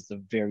size, it's a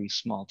very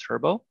small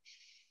turbo.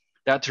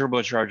 That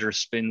turbocharger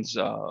spins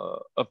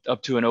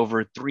up to and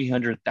over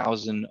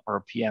 300,000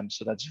 RPM,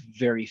 so that's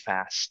very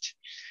fast.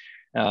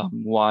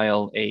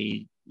 While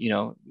a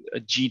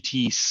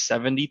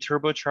GT70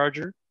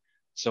 turbocharger,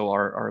 so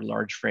our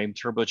large frame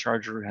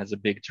turbocharger has a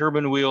big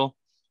turbine wheel,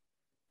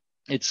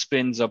 it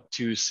spins up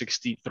to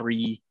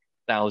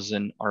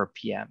 63,000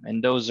 RPM.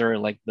 And those are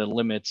like the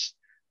limits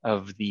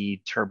of the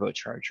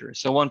turbocharger.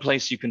 So one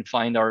place you can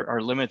find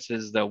our limits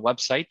is the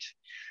website.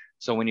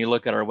 So when you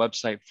look at our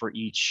website for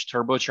each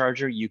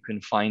turbocharger, you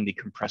can find the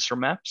compressor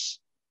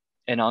maps.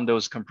 And on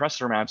those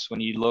compressor maps,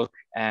 when you look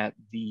at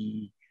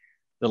the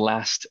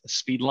last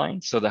speed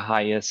line, so the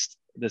highest,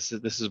 this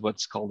is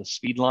what's called a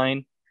speed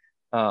line.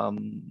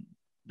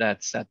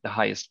 That's at the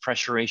highest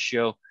pressure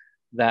ratio.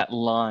 That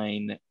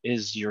line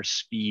is your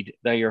speed,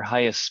 your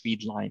highest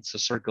speed line. So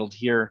circled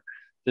here,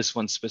 this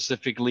one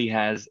specifically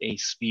has a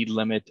speed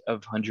limit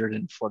of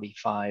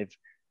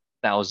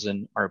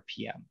 145,000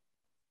 RPM.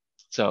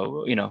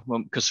 So, you know,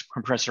 because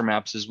compressor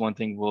maps is one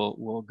thing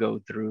we'll go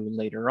through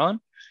later on,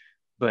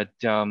 but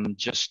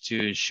just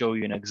to show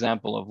you an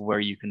example of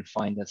where you can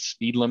find the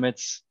speed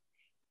limits.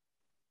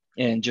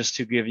 And just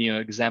to give you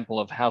an example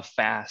of how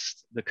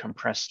fast the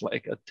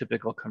like a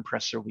typical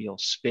compressor wheel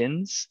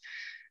spins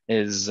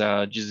is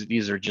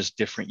these are just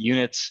different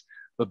units,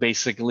 but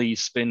basically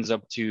spins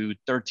up to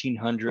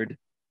 1,300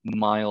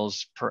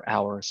 miles per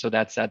hour. So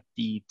that's at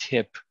the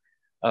tip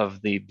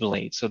of the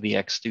blade. So the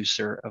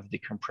exducer of the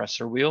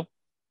compressor wheel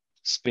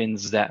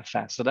spins that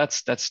fast. So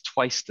that's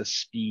twice the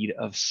speed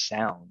of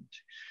sound.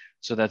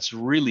 So that's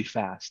really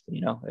fast.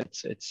 You know,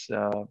 it's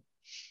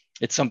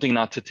something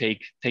not to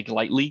take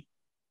lightly.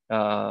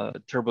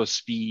 Turbo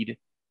speed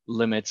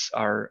limits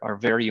are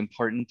very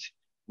important.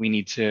 We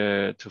need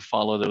to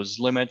follow those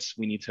limits.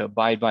 We need to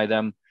abide by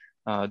them.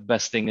 The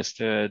best thing is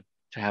to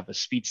have a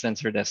speed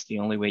sensor. That's the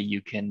only way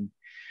you can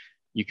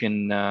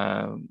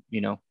data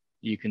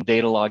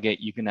log it.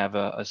 You can have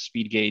a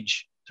speed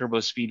gauge, turbo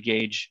speed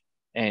gauge,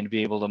 and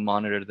be able to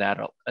monitor that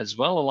as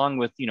well, along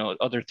with, you know,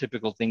 other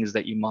typical things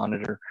that you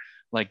monitor,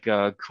 like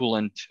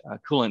coolant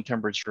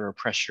temperature or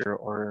pressure,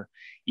 or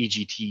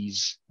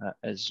EGTs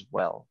as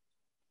well.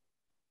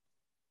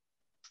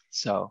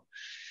 So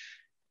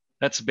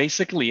that's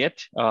basically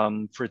it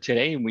for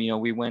today.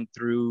 We went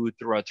through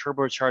our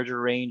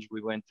turbocharger range.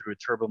 We went through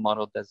turbo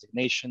model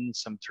designation,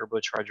 some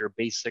turbocharger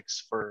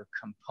basics for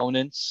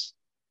components,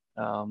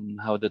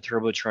 how the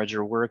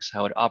turbocharger works,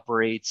 how it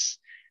operates,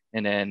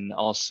 and then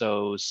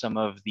also some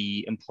of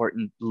the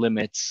important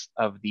limits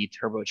of the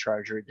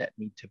turbocharger that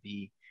need to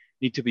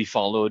be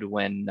followed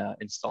when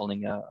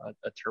installing a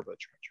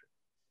turbocharger.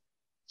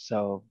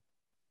 So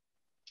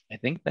I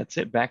think that's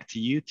it. Back to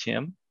you,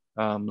 Tim.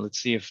 Let's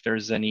see if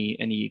there's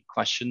any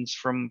questions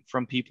from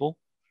people.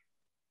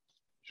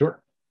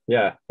 Sure.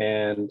 Yeah,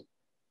 and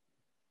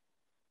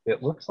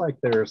it looks like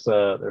there's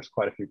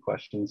quite a few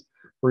questions.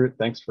 Brute,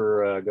 thanks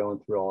for going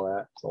through all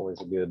that. It's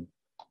always a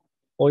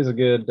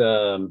good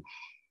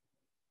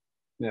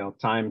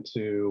time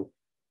to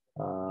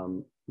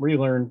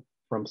relearn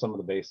from some of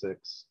the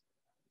basics.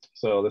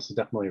 So this is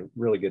definitely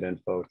really good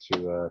info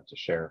to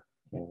share.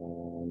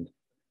 And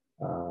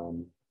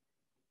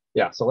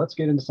yeah, so let's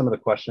get into some of the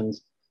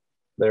questions.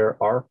 There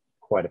are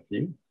quite a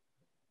few.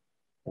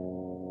 And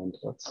and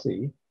let's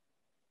see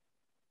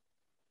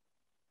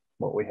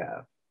what we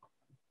have.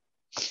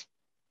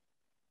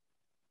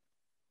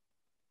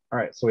 All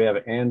right, so we have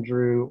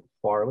Andrew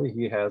Farley.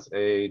 He has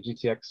a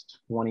GTX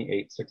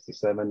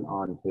 2867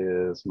 on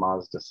his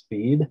Mazda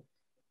Speed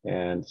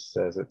and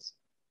says it's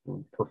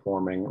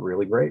performing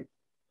really great.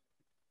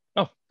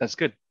 Oh, that's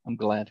good. I'm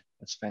glad.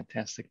 That's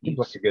fantastic news.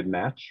 Seems like a good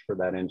match for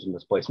that engine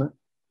displacement.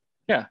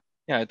 Yeah,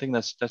 I think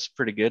that's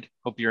pretty good.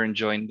 Hope you're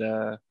enjoying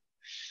the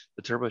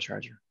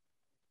turbocharger.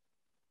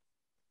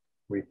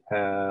 We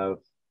have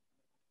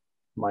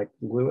Mike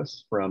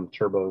Lewis from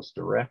Turbos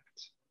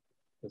Direct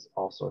is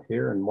also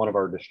here, and one of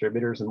our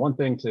distributors. And one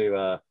thing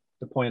to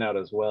point out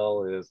as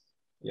well is,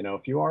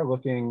 if you are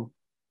looking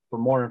for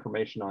more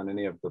information on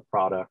any of the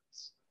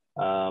products,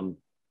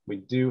 we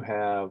do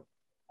have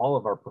all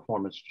of our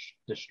performance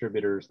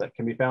distributors that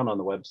can be found on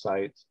the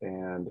website,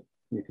 and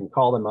you can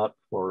call them up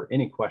for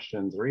any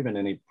questions or even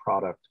any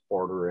product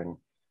ordering.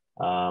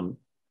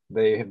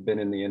 They have been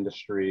in the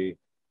industry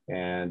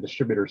and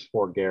distributors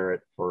for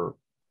Garrett for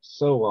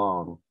so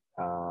long,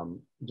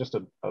 just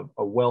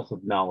a wealth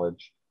of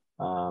knowledge.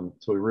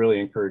 So we really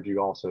encourage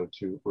you also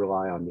to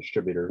rely on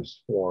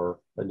distributors for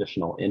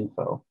additional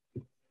info.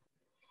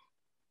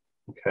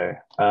 Okay,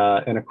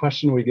 and a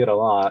question we get a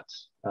lot,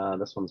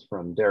 this one's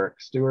from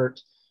Derek Stewart.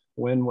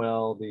 When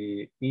will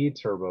the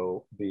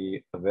e-turbo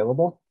be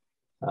available?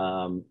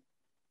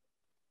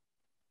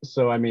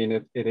 So, I mean,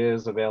 it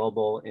is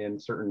available in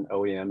certain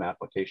OEM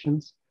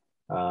applications.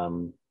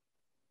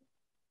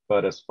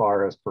 But as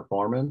far as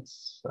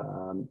performance,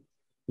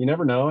 you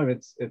never know. I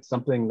mean, it's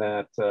something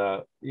that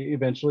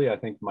eventually I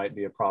think might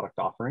be a product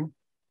offering,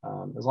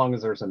 as long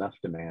as there's enough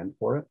demand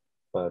for it.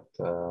 But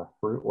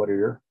Fruit,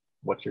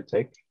 what's your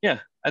take? Yeah,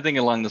 I think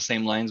along the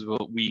same lines,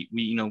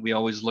 we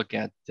always look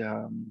at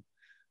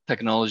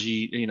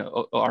technology.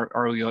 Our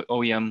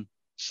OEM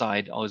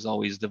side is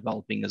always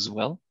developing as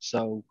well.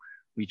 So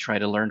we try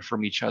to learn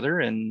from each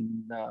other,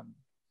 and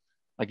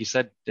like you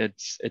said,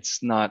 it's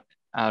not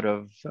out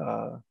of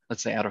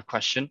let's say out of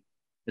question.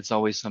 It's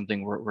always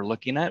something we're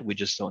looking at. We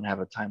just don't have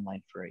a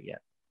timeline for it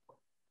yet.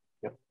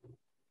 Yep.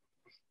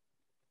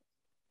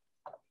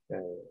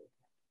 Okay.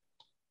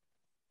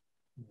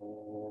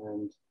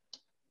 And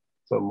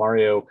so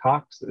Mario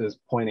Cox is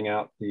pointing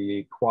out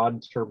the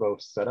quad turbo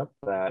setup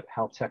that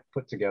Haltech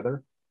put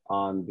together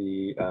on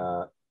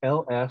the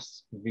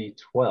LS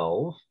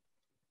V12.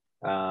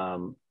 I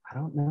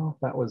don't know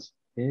if that was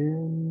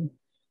in.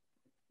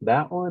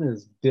 That one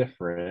is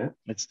different.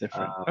 It's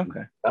different.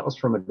 Okay. That was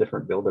from a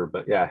different builder,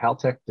 but yeah,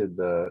 Haltech did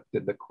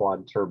the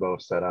quad turbo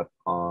setup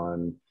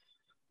on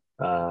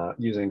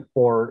using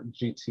 4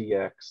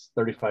 GTX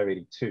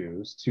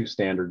 3582s, 2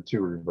 standard, 2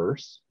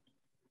 reverse.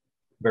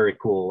 Very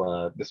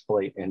cool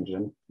display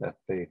engine that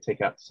they take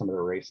out to some of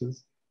their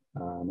races.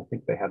 I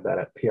think they had that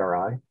at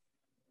PRI.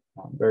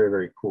 Very,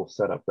 very cool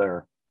setup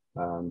there.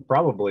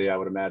 Probably, I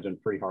would imagine,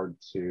 pretty hard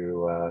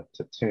to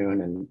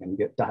tune and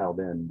get dialed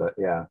in. But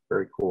yeah,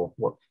 very cool.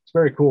 It's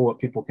very cool what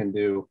people can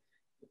do,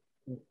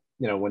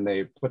 when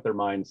they put their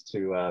minds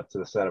to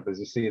the setup. As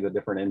you see the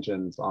different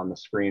engines on the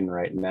screen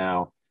right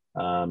now,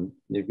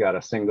 you've got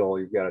a single,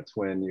 you've got a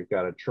twin, you've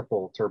got a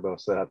triple turbo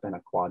setup, and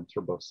a quad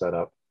turbo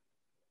setup.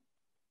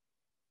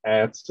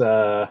 It's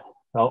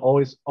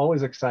always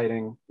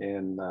exciting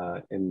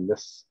in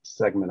this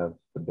segment of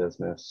the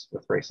business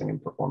with racing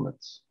and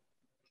performance.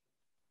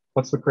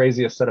 What's the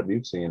craziest setup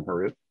you've seen,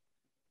 Harut?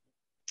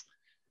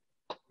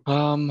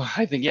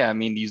 I think, yeah, I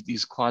mean,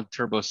 these quad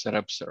turbo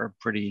setups are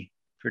pretty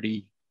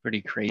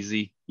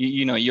crazy.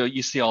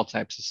 You see all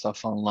types of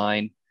stuff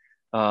online.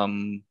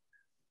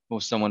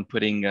 Someone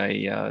putting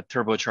a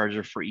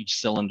turbocharger for each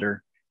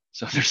cylinder.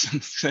 So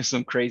there's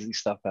some crazy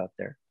stuff out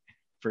there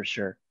for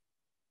sure.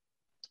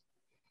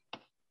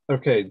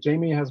 Okay,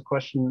 Jamie has a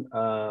question.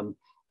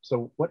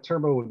 So what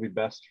turbo would be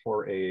best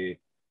for a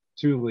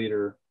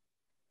 2-liter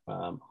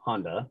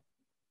Honda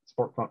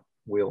sport front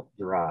wheel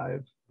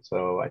drive?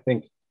 So I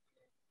think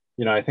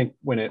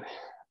when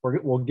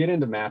we'll get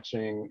into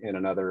matching in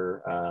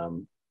another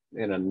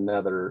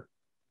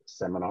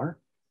seminar,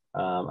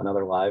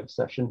 another live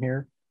session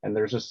here, and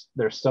there's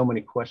so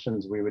many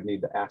questions we would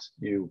need to ask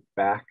you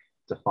back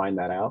to find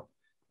that out.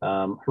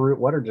 Harut,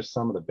 what are just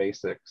some of the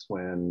basics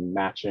when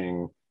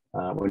matching,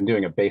 when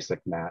doing a basic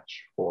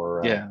match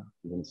for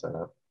engine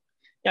setup?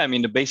 Yeah, I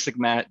mean, the basic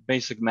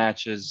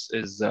match is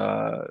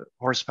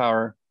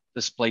horsepower,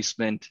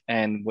 displacement,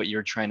 and what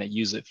you're trying to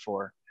use it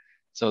for.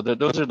 So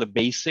those are the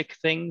basic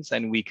things,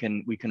 and we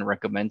can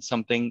recommend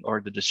something, or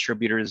the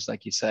distributors,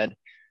 like you said,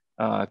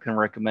 can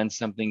recommend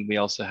something. We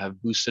also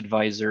have Boost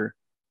Advisor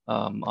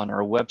on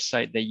our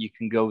website that you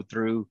can go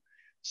through.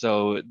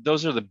 So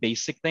those are the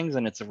basic things,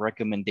 and it's a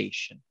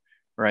recommendation,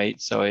 right?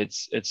 So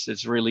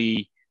it's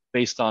really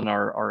based on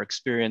our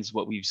experience,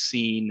 what we've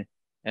seen.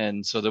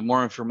 And so the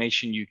more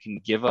information you can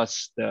give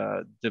us,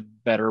 the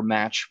better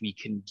match we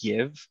can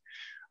give.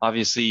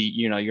 Obviously,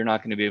 you're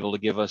not going to be able to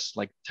give us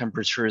like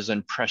temperatures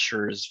and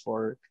pressures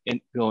for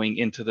going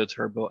into the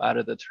turbo, out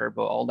of the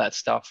turbo, all that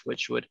stuff,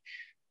 which would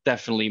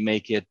definitely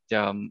make it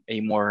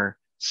a more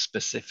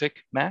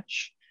specific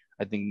match.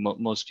 I think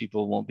most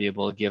people won't be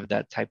able to give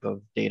that type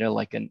of data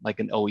like an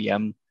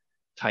OEM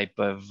type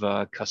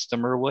of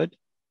customer would.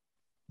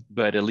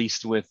 But at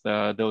least with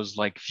those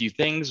like few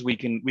things, we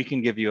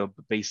can give you a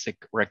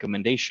basic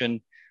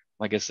recommendation.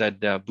 Like I said,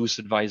 Boost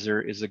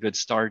Advisor is a good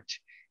start,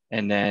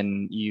 and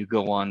then you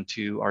go on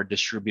to our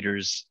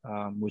distributors,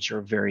 which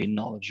are very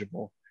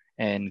knowledgeable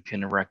and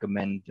can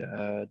recommend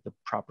the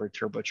proper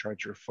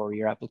turbocharger for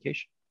your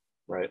application.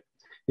 Right.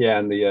 Yeah,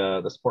 and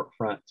the Sport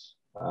Front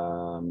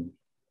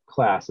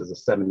class is a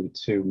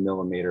 72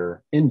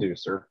 millimeter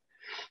inducer.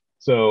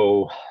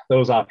 So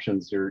those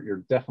options,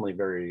 you're definitely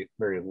very,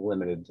 very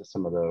limited to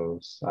some of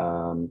those.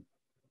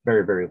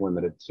 Very, very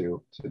limited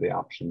to the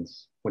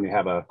options when you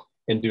have a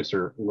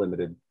inducer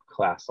limited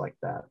class like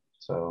that.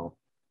 So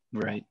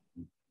right.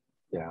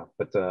 Yeah,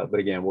 but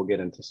again, we'll get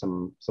into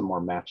some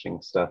more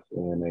matching stuff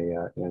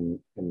in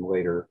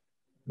later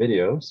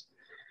videos.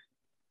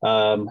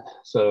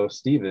 So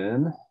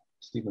Stephen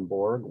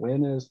Borg,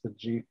 when is the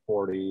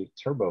G40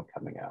 Turbo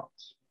coming out?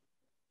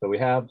 So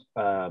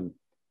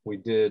we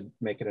did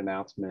make an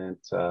announcement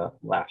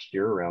last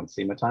year around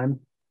SEMA time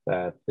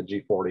that the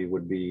G40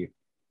 would be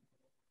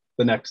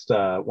the next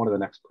one of the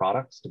next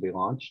products to be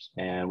launched,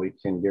 and we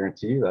can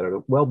guarantee you that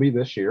it will be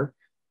this year.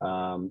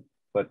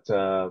 But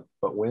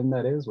when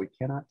that is, we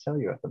cannot tell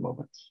you at the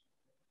moment.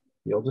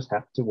 You'll just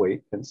have to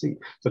wait and see.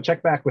 So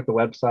check back with the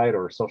website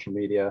or social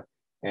media,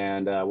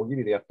 and we'll give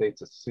you the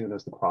updates as soon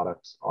as the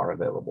products are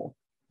available.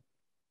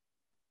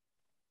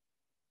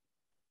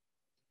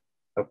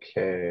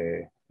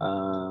 Okay,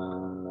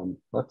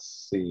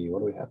 let's see, what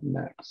do we have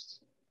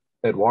next?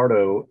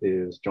 Eduardo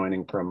is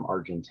joining from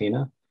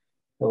Argentina.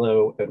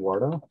 Hello,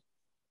 Eduardo.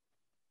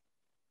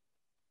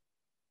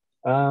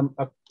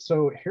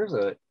 So here's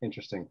an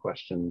interesting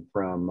question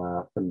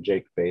from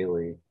Jake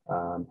Bailey.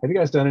 Have you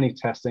guys done any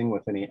testing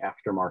with any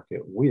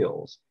aftermarket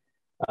wheels?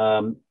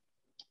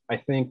 I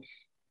think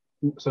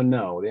so.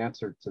 No, the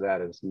answer to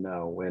that is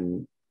no.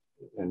 And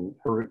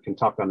Harut can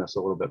talk on this a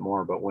little bit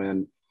more, but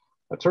when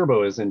a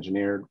turbo is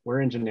engineered,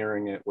 we're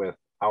engineering it with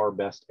our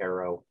best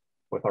aero,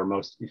 with our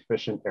most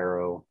efficient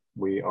aero.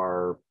 We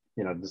are,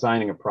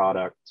 designing a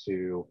product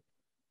to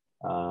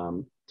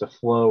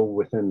flow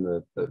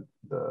within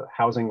the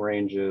housing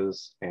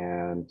ranges,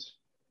 and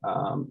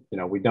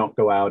we don't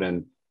go out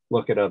and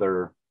look at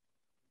other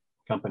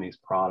companies'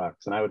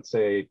 products. And I would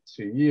say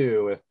to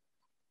you,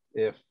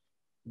 if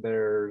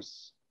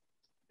there's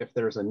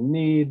a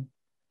need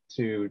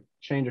to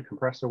change a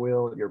compressor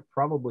wheel, you're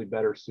probably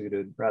better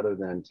suited, rather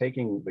than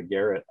taking the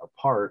Garrett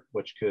apart,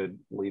 which could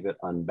leave it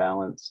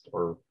unbalanced,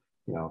 or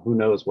who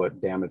knows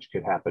what damage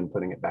could happen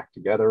putting it back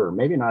together, or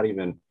maybe not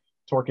even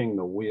torquing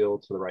the wheel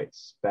to the right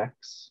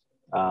specs.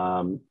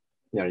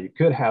 You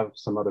could have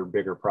some other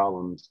bigger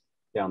problems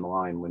down the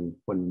line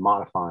when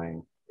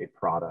modifying a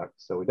product.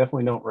 So we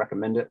definitely don't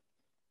recommend it.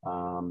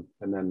 And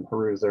then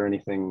Haru, is there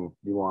anything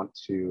you want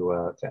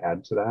to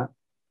add to that?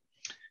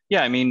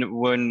 Yeah, I mean,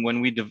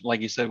 when we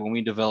like you said, when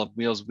we develop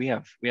wheels, we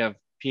have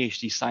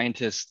PhD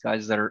scientists,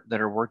 guys that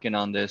are working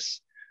on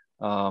this.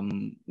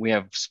 We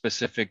have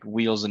specific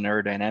wheels and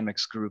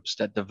aerodynamics groups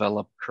that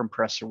develop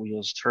compressor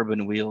wheels,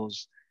 turbine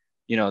wheels.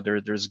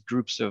 There's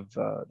groups of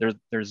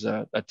there's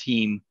a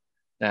team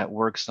that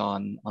works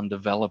on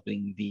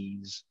developing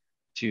these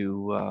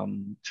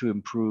to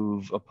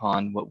improve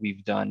upon what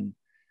we've done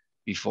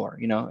before.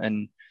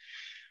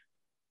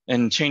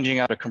 And changing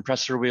out a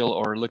compressor wheel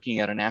or looking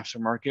at an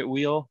aftermarket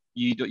wheel,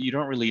 you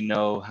don't really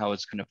know how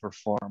it's going to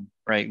perform,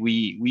 right?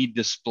 We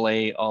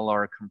display all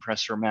our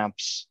compressor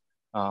maps,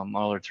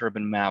 all our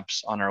turbine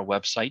maps on our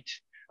website,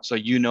 so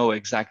you know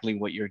exactly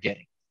what you're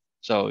getting.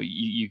 So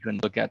you can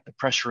look at the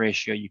pressure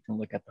ratio, you can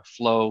look at the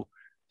flow,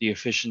 the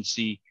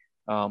efficiency,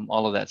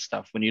 all of that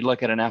stuff. When you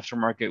look at an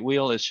aftermarket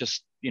wheel, it's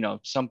just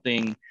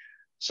something.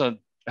 So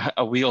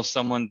a wheel,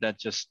 someone that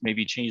just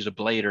maybe changed a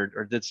blade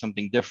or did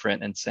something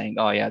different and saying,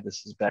 oh yeah,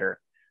 this is better.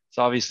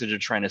 So obviously they're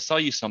trying to sell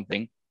you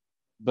something,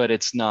 but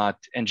it's not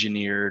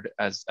engineered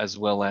as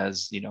well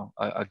as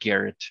a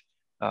Garrett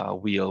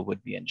wheel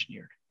would be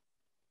engineered.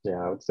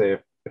 Yeah, I would say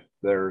if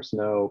there's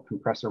no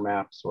compressor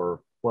maps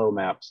or flow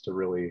maps to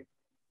really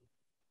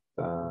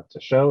to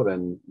show,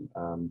 then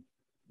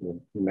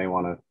you may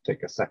want to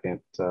take a second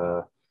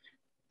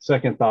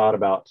thought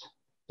about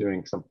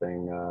doing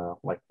something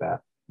like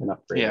that and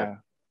upgrade. Yeah.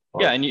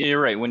 Yeah, and you're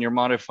right. When you're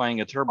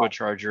modifying a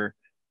turbocharger,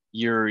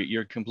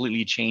 you're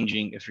completely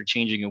changing. If you're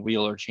changing a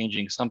wheel or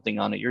changing something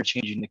on it, you're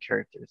changing the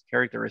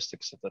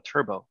characteristics of the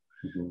turbo.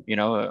 Mm-hmm.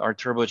 Our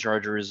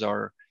turbochargers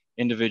are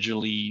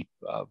individually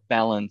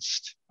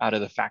balanced out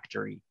of the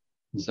factory.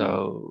 Mm-hmm.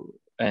 So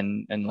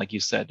and like you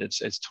said, it's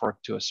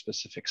torqued to a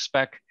specific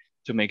spec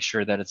to make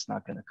sure that it's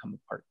not going to come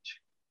apart.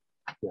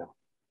 Yeah.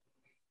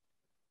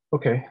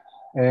 Okay.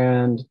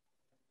 And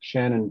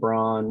Shannon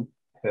Braun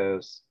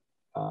is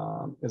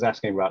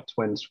asking about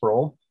twin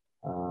scroll,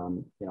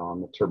 on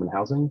the turbine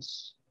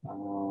housings.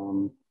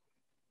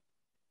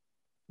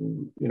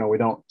 We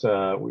don't,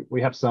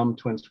 we have some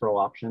twin scroll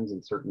options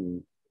in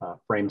certain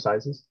frame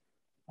sizes.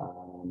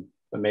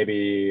 but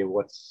maybe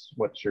what's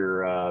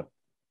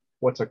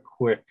a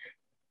quick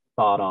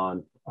thought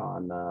on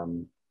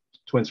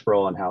twin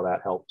scroll and how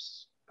that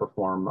helps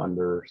perform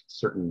under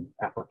certain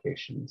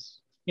applications?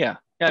 Yeah,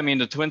 I mean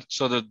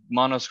the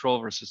mono scroll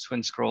versus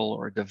twin scroll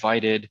or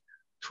divided,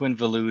 twin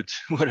volute,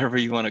 whatever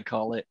you want to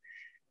call it.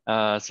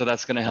 So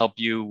that's going to help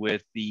you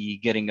with the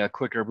getting a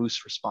quicker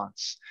boost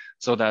response.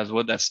 So that's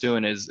what that's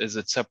doing is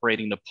it's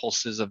separating the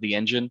pulses of the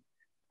engine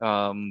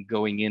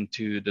going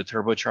into the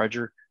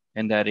turbocharger,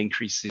 and that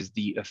increases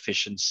the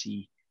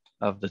efficiency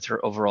of the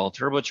overall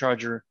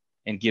turbocharger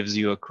and gives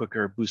you a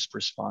quicker boost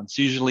response.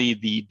 Usually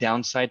the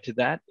downside to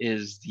that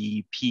is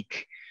the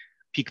peak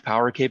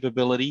power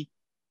capability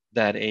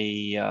that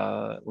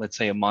let's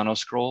say a mono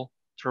scroll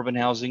turbine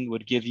housing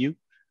would give you.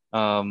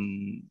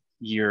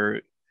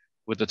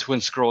 With the twin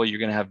scroll, you're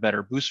going to have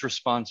better boost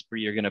response, but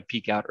you're going to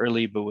peak out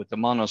early. But with the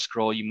mono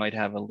scroll, you might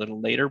have a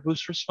little later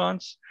boost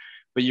response,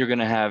 but you're going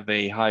to have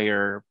a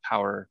higher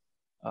power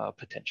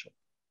potential.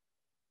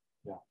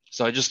 Yeah.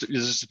 So it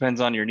just depends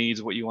on your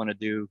needs, what you want to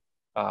do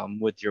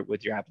with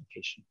your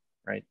application,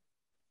 right?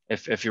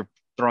 If you're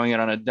throwing it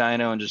on a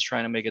dyno and just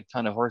trying to make a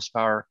ton of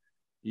horsepower,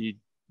 you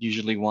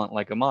usually want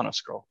like a mono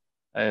scroll.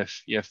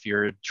 If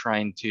you're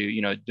trying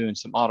to, doing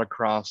some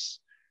autocross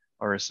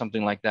or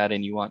something like that,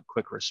 and you want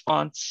quick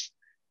response,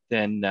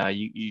 then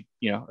a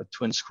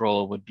twin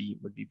scroll would be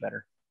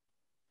better.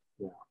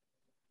 Yeah.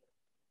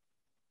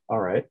 All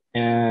right.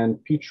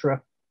 And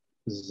Petra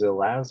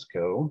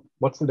Zilazko,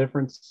 what's the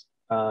difference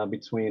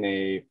between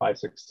a 5,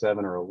 6,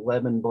 7, or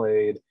 11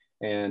 blade?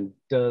 And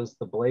does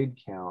the blade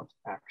count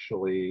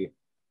actually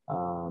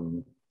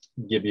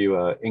give you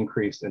an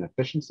increase in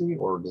efficiency,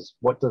 or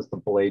what does the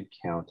blade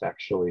count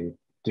actually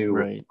do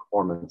with the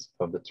performance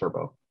of the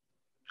turbo?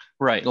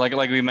 Right,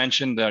 like we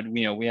mentioned that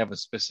we have a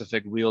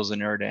specific wheels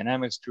and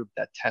aerodynamics group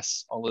that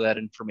tests all of that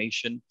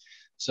information.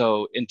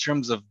 So in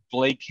terms of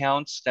blade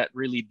counts, that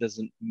really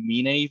doesn't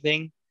mean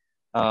anything.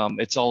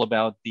 It's all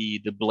about the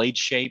blade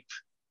shape,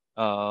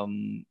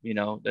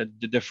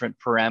 the different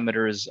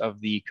parameters of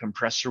the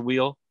compressor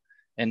wheel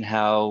and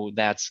how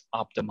that's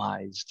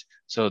optimized.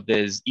 So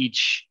there's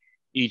each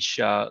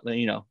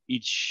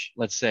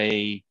let's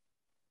say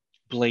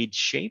blade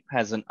shape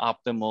has an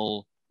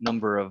optimal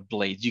number of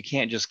blades. You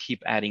can't just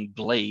keep adding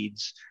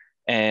blades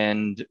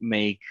and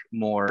make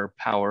more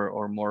power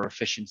or more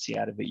efficiency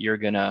out of it. You're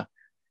gonna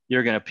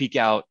peak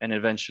out, and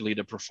eventually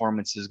the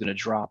performance is gonna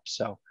drop.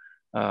 So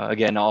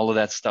again, all of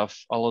that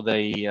stuff, all of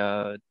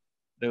the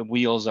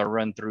wheels are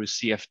run through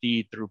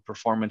CFD, through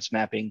performance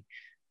mapping,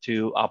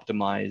 to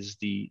optimize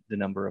the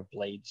number of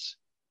blades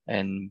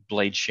and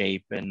blade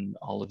shape and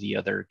all of the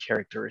other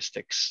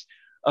characteristics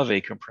of a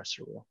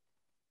compressor wheel.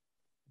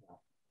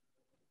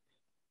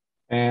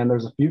 And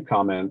there's a few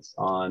comments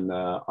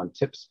on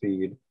tip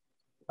speed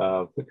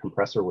of the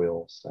compressor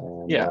wheels,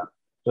 and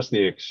just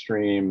the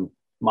extreme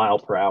mile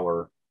per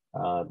hour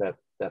that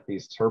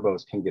these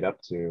turbos can get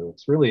up to.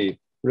 It's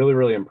really, really,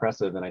 really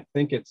impressive. And I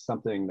think it's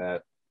something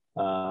that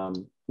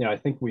I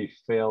think we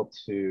fail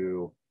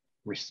to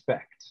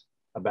respect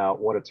about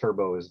what a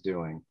turbo is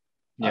doing.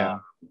 Yeah.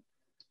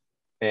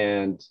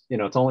 And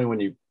it's only when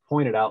you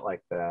point it out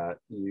like that,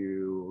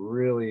 you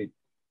really,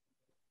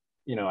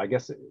 I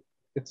guess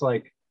it's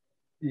like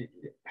you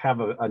have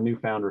a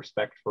newfound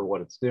respect for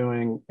what it's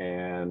doing,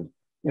 and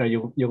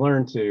you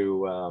learn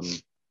to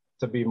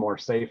be more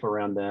safe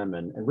around them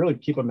and really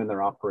keep them in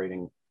their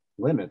operating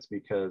limits,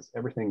 because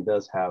everything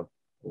does have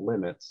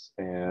limits,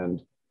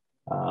 and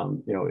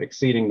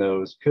exceeding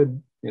those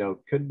could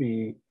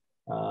be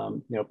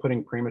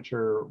putting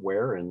premature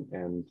wear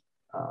and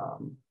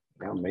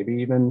maybe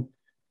even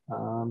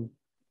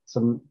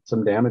some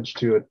damage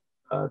to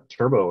a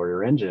turbo or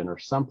your engine or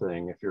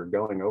something if you're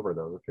going over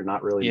those, if you're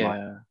not really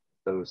minding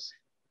those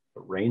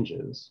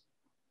ranges.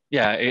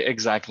 Yeah,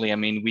 exactly. I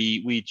mean,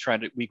 we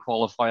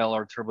qualify all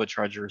our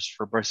turbochargers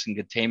for bursting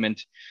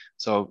containment.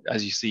 So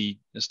as you see,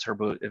 this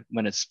turbo,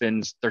 when it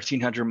spins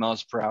 1,300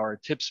 miles per hour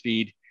tip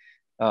speed,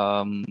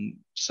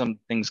 some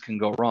things can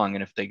go wrong.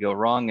 And if they go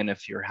wrong, and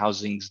if your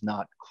housing's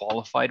not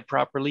qualified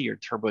properly, your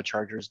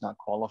turbocharger is not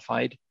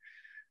qualified,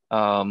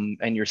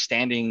 and you're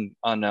standing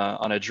on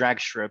a drag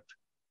strip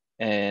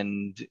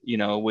and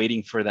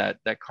waiting for that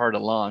car to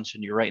launch,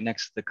 and you're right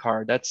next to the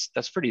car, that's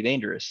pretty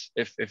dangerous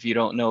if you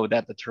don't know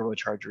that the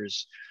turbocharger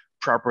is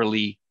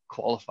properly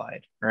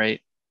qualified,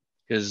 right?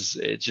 Because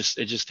it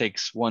just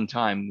takes one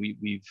time.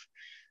 We've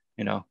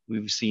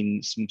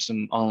seen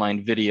some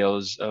online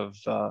videos of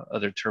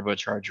other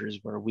turbochargers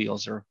where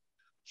wheels are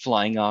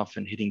flying off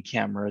and hitting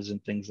cameras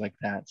and things like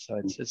that.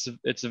 So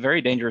it's a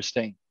very dangerous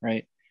thing,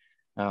 right?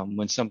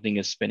 When something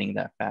is spinning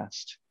that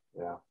fast.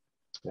 Yeah,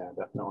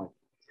 definitely.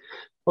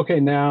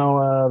 Okay,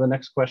 now the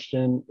next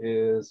question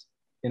is,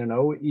 in an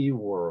OE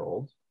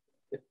world,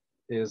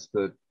 is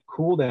the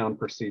cool down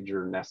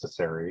procedure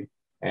necessary?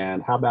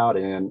 And how about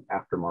in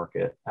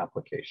aftermarket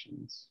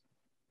applications?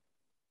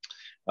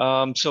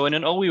 So in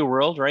an OE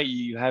world, right,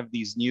 you have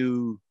these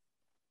new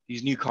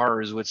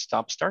cars with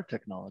stop start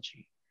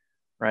technology,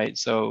 right?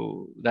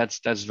 So that's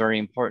very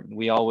important.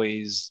 We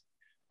always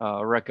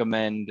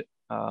recommend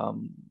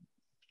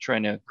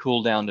trying to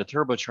cool down the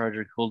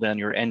turbocharger, cool down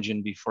your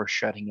engine before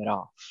shutting it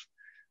off.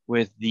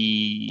 With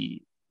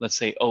the, let's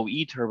say,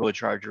 OE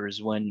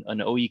turbochargers, when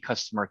an OE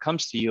customer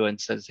comes to you and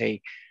says,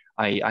 hey,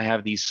 I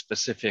have these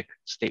specific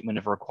statement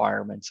of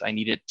requirements. I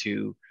need it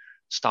to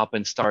stop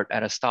and start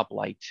at a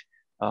stoplight.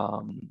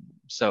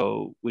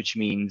 So, which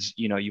means,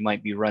 you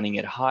might be running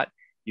it hot,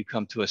 you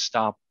come to a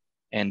stop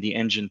and the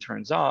engine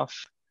turns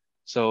off.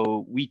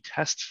 So we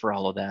test for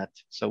all of that.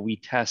 So we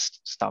test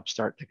stop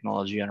start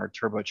technology on our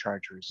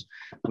turbochargers.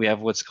 We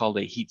have what's called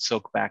a heat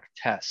soak back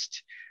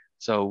test.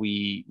 So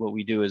what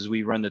we do is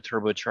we run the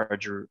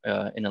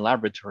turbocharger in a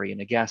laboratory in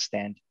a gas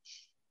stand.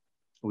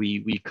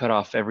 We cut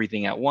off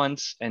everything at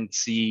once and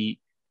see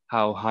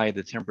how high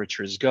the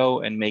temperatures go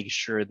and make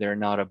sure they're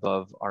not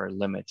above our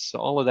limits. So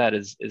all of that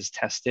is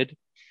tested.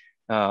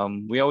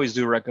 We always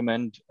do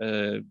recommend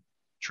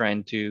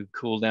trying to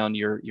cool down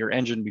your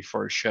engine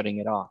before shutting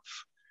it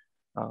off.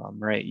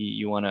 Right,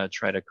 you want to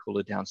try to cool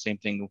it down. Same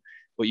thing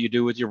what you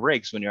do with your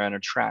brakes when you're on a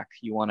track.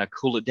 You want to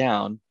cool it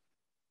down.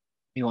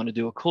 You want to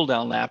do a cool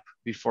down lap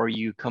before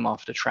you come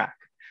off the track.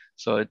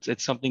 So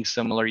it's something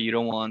similar. You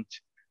don't want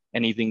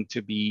anything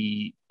to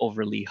be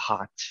overly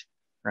hot,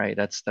 right?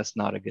 That's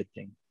not a good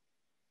thing.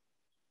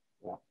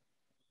 Yeah,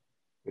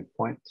 good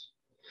point.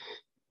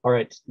 All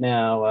right,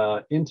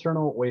 now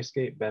internal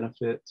wastegate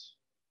benefit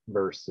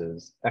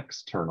versus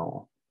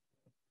external.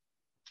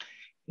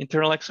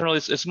 Internal, external,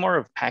 it's more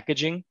of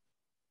packaging.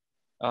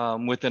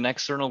 With an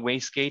external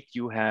wastegate,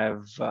 you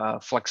have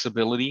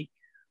flexibility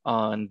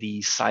on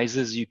the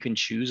sizes you can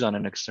choose on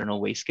an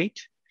external wastegate,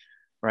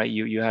 right?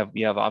 You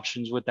have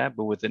options with that,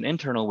 but with an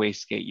internal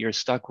wastegate, you're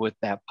stuck with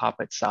that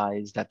poppet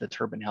size that the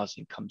turbine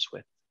housing comes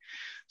with.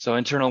 So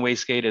internal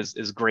wastegate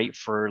is great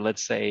for,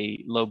 let's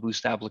say, low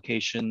boost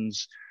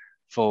applications,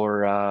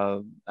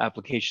 for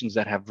applications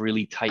that have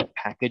really tight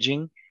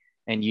packaging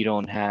and you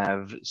don't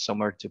have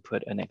somewhere to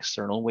put an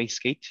external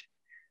wastegate.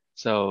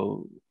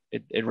 So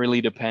it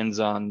really depends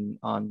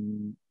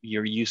on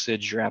your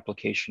usage, your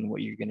application,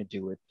 what you're going to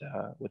do with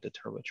the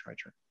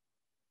turbocharger.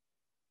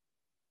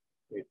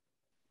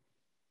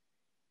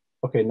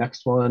 Okay,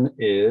 next one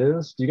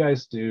is, do you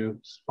guys do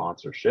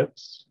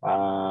sponsorships?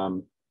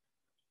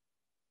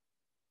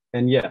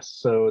 And yes,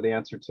 so the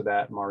answer to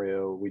that,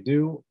 Mario, we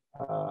do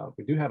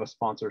have a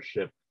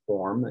sponsorship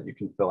form that you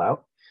can fill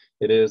out.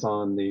 It is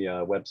on the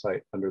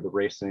website under the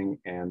racing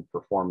and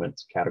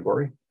performance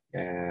category.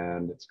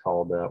 And it's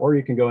called, or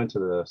you can go into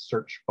the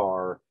search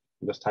bar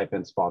and just type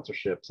in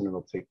sponsorships and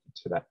it'll take you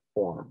to that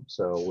form.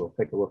 So we'll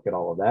take a look at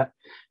all of that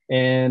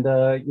and,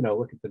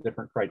 look at the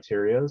different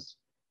criterias.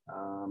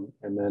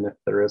 And then if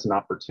there is an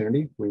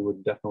opportunity, we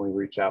would definitely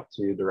reach out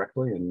to you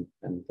directly and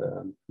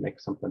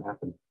make something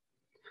happen.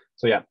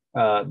 So yeah,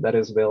 that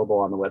is available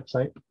on the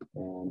website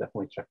and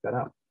definitely check that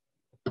out.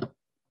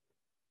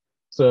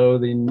 So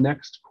the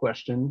next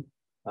question,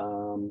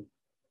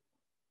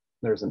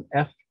 there's an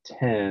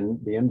F10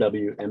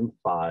 BMW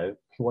M5.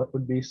 What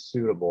would be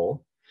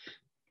suitable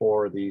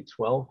for the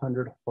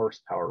 1200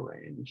 horsepower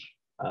range?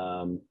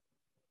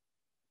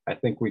 I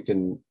think we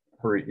can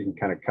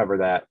kind of cover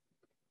that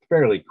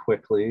fairly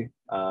quickly.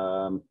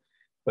 But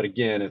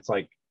again, it's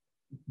like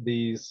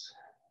these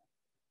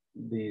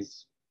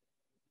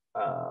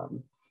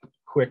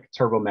quick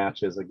turbo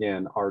matches,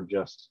 again, are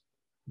just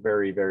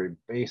very, very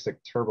basic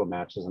turbo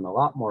matches, and a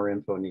lot more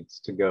info needs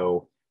to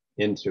go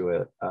into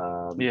it.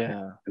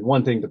 Yeah. And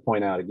one thing to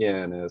point out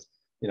again is,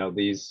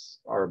 these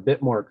are a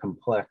bit more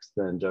complex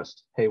than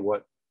just, hey,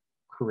 what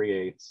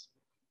creates,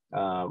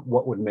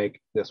 what would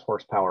make this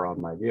horsepower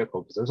on my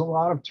vehicle? Because there's a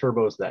lot of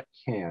turbos that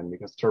can,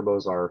 because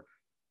turbos are,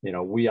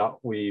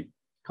 we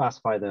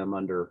classify them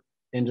under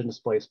engine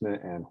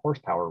displacement and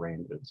horsepower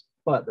ranges,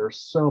 but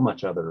there's so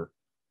much other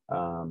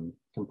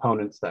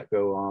components that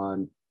go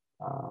on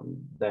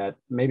that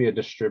maybe a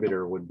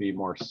distributor would be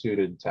more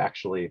suited to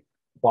actually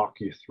walk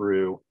you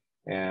through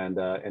and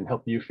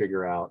help you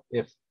figure out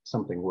if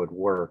something would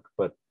work.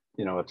 But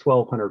a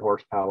 1200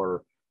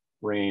 horsepower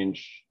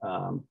range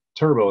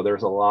turbo,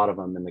 there's a lot of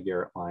them in the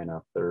Garrett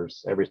lineup.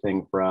 There's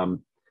everything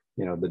from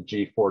the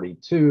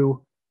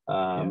G42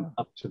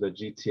 up to the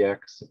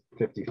GTX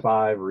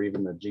 55 or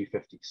even the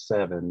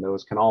G57.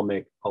 Those can all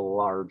make a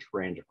large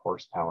range of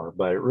horsepower,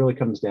 but it really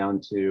comes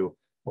down to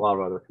a lot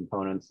of other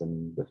components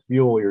and the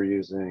fuel you're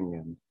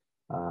using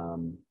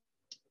and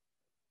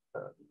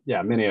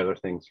many other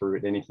things. For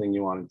anything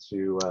you wanted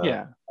to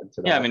add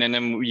to that? Yeah, I mean, and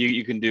then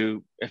you can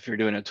do, if you're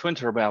doing a twin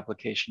turbo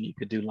application, you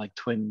could do like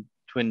twin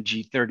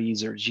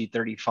G30s or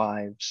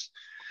G35s.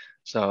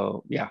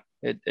 So yeah,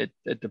 it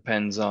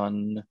depends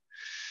on.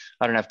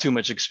 I don't have too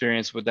much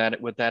experience with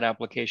that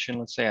application.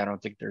 Let's say I don't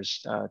think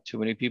there's too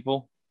many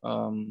people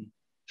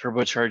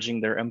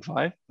turbocharging their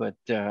M5, but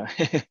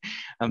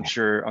I'm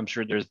sure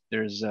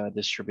there's a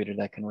distributor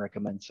that can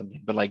recommend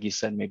something. But like you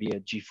said, maybe a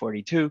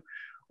G42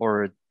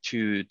 or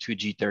two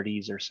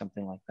G30s or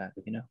something like that.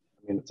 I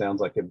mean, it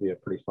sounds like it'd be a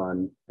pretty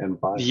fun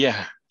M5.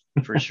 Yeah,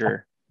 for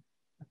sure.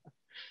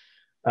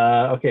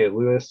 Okay,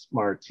 Luis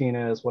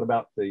Martinez, what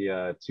about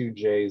the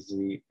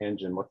 2JZ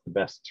engine? What's the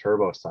best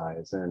turbo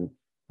size? And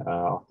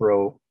I'll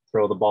throw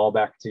the ball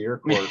back to your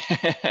court.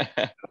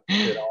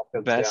 It all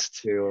comes down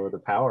Best, to the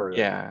power that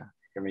you. yeah,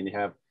 I mean, you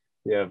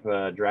have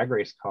drag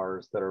race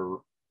cars that are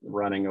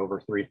running over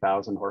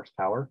 3,000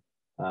 horsepower,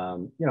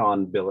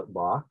 on billet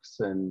blocks,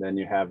 and then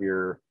you have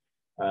your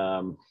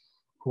um,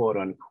 quote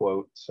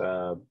unquote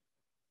um,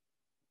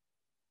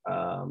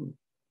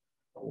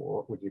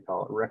 what would you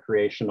call it,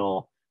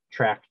 recreational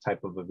track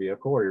type of a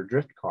vehicle, or your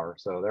drift car.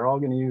 So they're all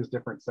going to use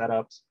different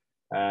setups,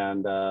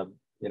 and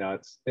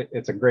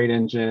it's a great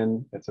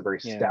engine. It's a very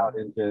yeah. stout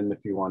engine.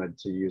 If you wanted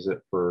to use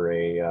it for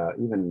a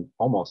even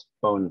almost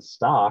bone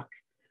stock,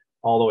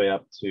 all the way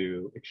up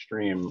to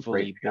extreme Fully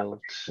racing built.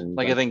 applications.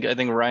 Like I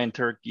think Ryan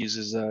Turk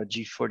uses a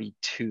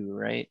G42,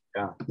 right?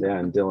 Yeah,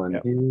 and Dylan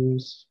Yeah.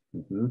 Hughes.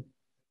 Mm-hmm.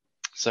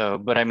 So,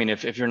 but I mean,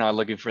 if you're not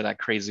looking for that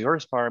crazy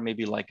horsepower,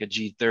 maybe like a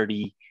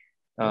G30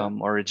 Yeah,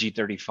 or a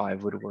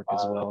G35 would work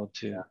as well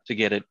yeah, to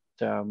get it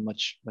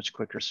much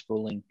quicker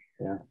spooling,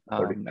 yeah,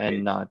 and 35.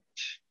 not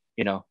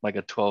like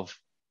a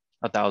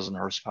thousand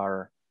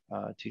horsepower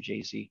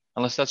 2JZ,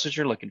 unless that's what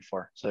you're looking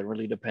for. So it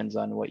really depends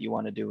on what you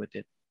want to do with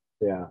it.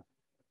 Yeah.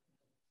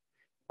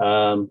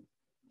 Um,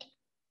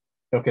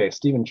 Okay,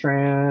 Stephen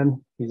Tran,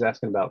 he's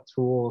asking about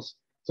tools.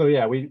 So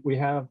yeah, we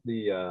have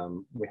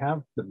the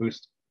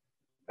Boost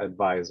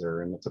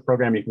Advisor, and it's a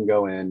program you can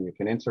go in, you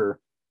can enter.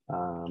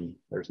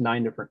 There's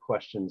 9 different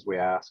questions we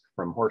ask,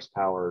 from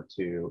horsepower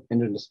to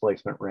engine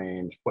displacement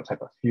range, what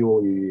type of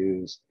fuel you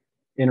use,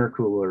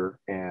 intercooler,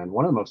 and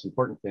one of the most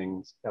important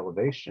things,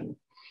 elevation,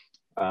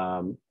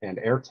 and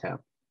air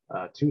temp,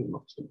 2 of the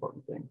most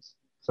important things.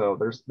 So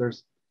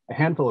there's a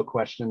handful of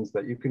questions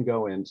that you can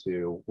go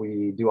into.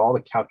 We do all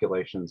the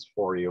calculations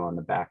for you on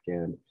the back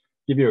end,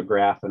 give you a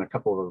graph and a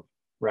couple of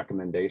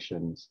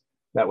recommendations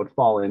that would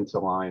fall into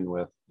line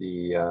with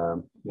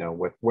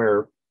with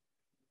where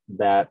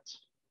that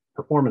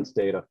performance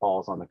data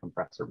falls on the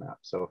compressor map.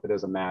 So if it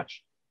is a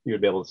match, you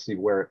would be able to see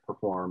where it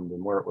performed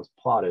and where it was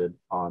plotted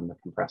on the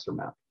compressor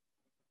map.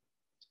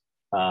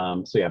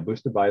 So yeah,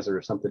 Boost Advisor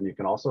is something you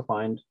can also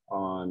find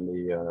on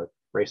the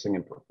racing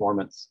and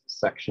performance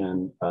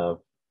section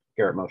of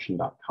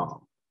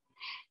garrettmotion.com.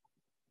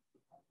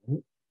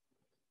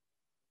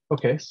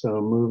 Okay,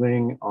 so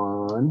moving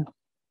on.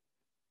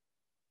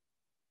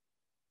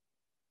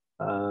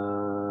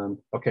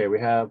 Okay, we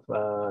have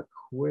a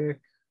quick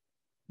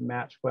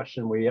match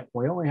question. We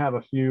only have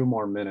a few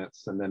more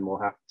minutes, and then we'll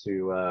have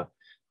to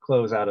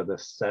close out of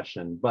this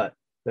session. But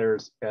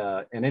there's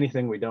and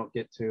anything we don't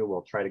get to,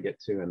 we'll try to get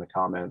to in the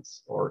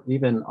comments, or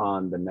even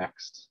on the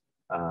next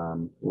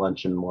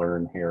lunch and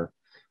learn here.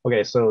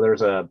 Okay, so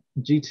there's a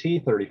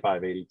GT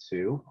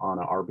 3582 on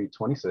a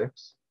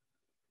RB26,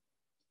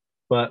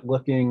 but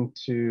looking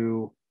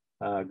to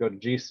go to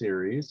G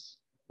series.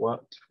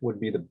 What would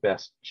be the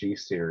best G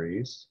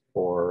series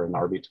for an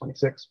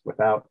RB26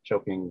 without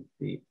choking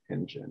the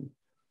engine?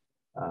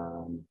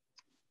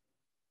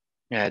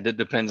 Yeah, it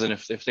depends on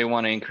if they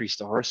want to increase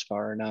the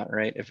horsepower or not,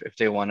 right? If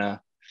they want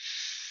to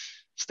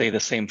stay the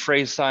same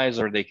frame size,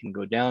 or they can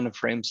go down a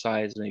frame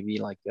size, maybe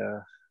like a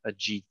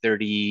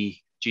G30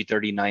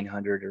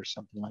 900 or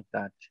something like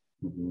that,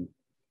 mm-hmm.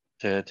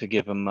 to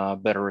give them a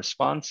better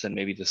response and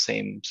maybe the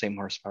same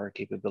horsepower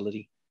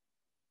capability.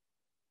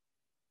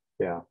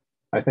 Yeah,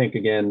 I think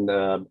again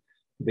the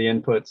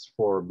inputs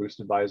for Boost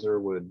Advisor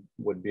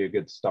would be a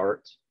good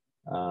start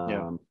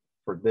Yeah.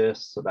 for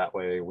this, so that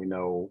way we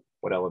know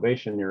what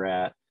elevation you're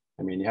at.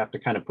 I mean, you have to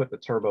kind of put the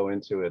turbo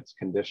into its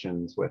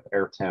conditions with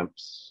air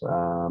temps,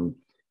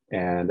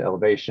 and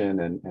elevation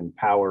and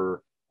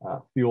power,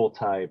 fuel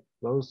type.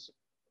 Those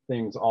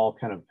things all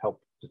kind of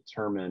help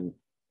determine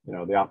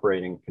the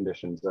operating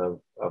conditions of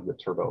the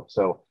turbo.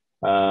 So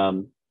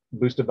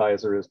Boost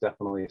Advisor is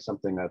definitely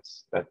something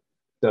that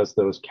does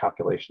those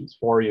calculations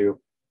for you.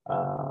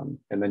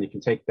 And then you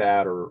can take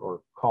that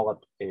or call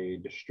up a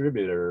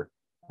distributor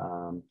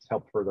to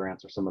help further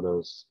answer some of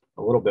those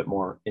a little bit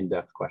more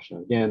in-depth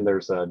questions. Again,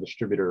 there's a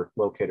distributor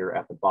locator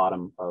at the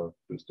bottom of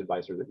Boost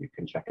Advisor that you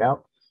can check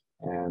out,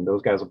 and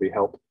those guys will be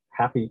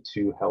happy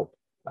to help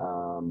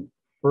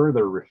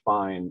further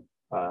refine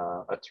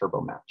a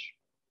turbo match.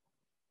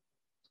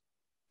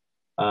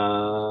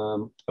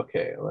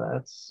 Okay,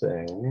 let's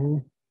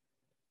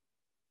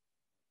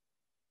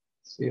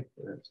see if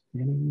there's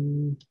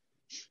any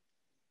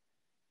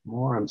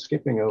more. I'm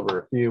skipping over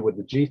a few. Would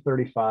the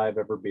G35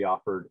 ever be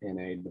offered in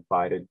a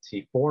divided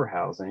T4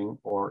 housing,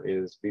 or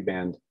is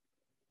V-band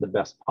the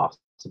best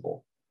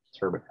possible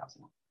turbine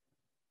housing?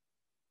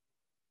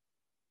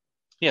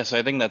 Yeah, so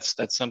I think that's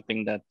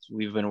something that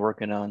we've been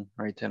working on,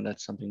 right, Tim?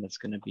 That's something that's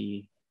going to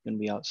be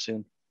out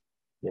soon.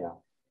 Yeah.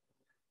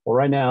 Well,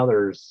 right now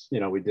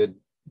we did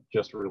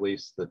just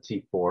release the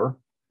T4.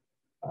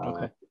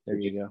 Okay, there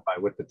you go.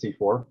 With the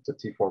T4, it's a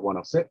T4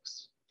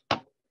 106.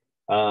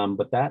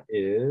 But that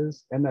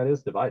is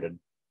divided.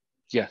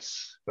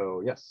 Yes.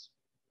 So yes,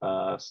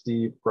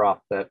 Steve Groff,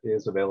 that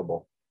is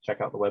available.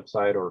 Check out the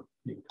website, or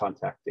you can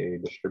contact a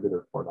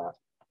distributor for that.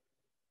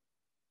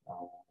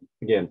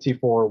 Again,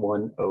 T4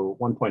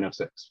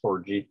 1.06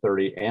 for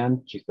G30 and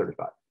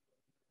G35.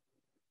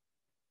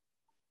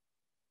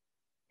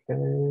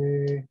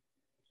 Okay.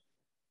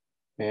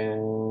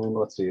 And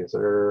let's see, is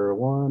there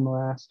one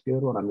last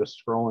good one? I'm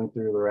just scrolling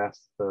through the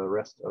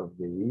rest of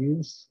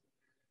these.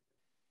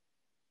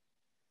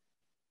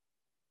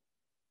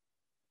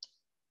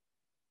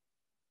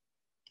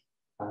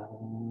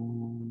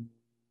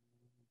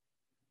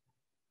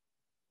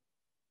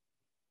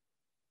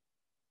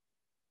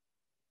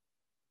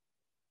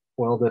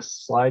 Will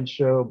this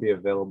slideshow be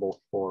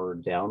available for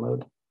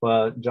download?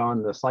 But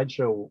John, the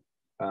slideshow,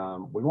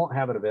 we won't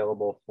have it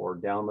available for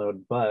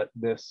download, but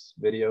this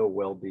video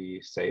will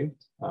be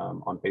saved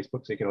on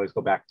Facebook, so you can always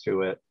go back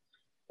to it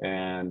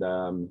and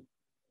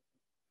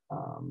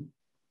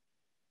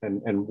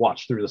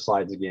watch through the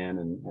slides again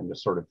and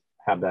just sort of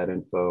have that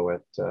info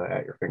at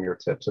your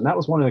fingertips. And that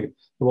was one of the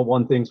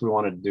one things we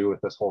wanted to do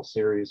with this whole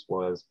series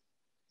was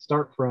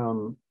start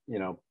from, you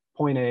know,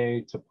 point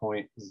A to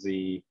point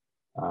Z,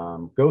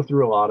 go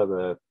through a lot of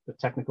the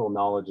technical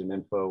knowledge and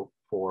info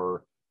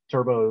for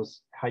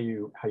turbos, how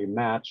you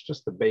match,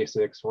 just the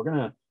basics. We're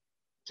gonna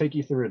take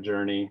you through a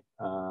journey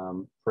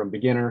from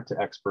beginner to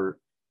expert.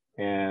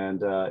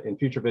 And in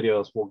future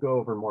videos, we'll go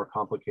over more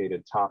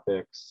complicated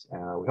topics.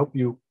 We hope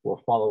you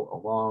will follow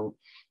along.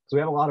 So we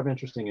have a lot of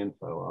interesting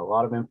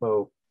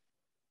info,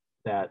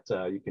 that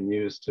you can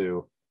use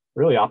to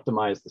really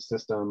optimize the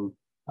system,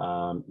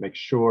 make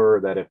sure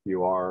that if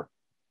you are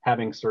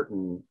having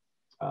certain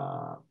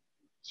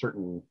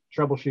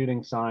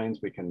troubleshooting signs,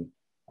 we can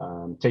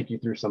take you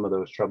through some of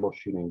those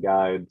troubleshooting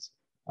guides.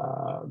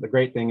 The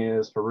great thing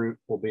is Harut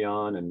will be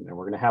on, and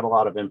we're going to have a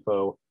lot of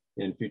info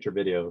in future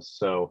videos.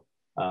 So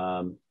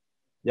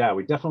yeah,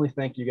 we definitely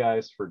thank you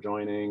guys for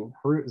joining.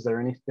 Harut, is there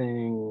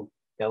anything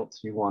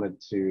else you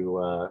wanted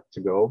to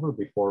go over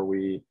before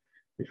we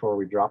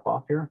drop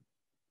off here?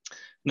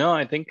 No,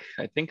 I think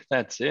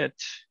that's it.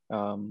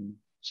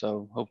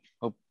 So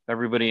hope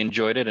everybody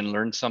enjoyed it and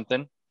learned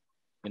something.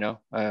 You know,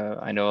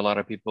 I know a lot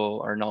of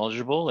people are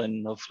knowledgeable,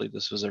 and hopefully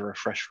this was a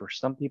refresh for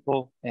some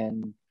people,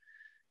 and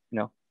you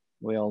know,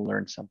 we all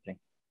learned something.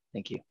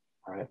 Thank you.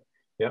 All right.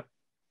 Yep.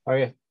 All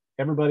right,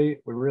 everybody,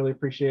 we really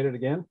appreciate it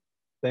again.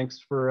 Thanks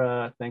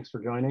for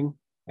joining,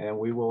 and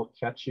we will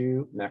catch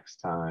you next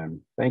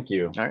time. Thank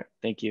you. All right.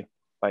 Thank you.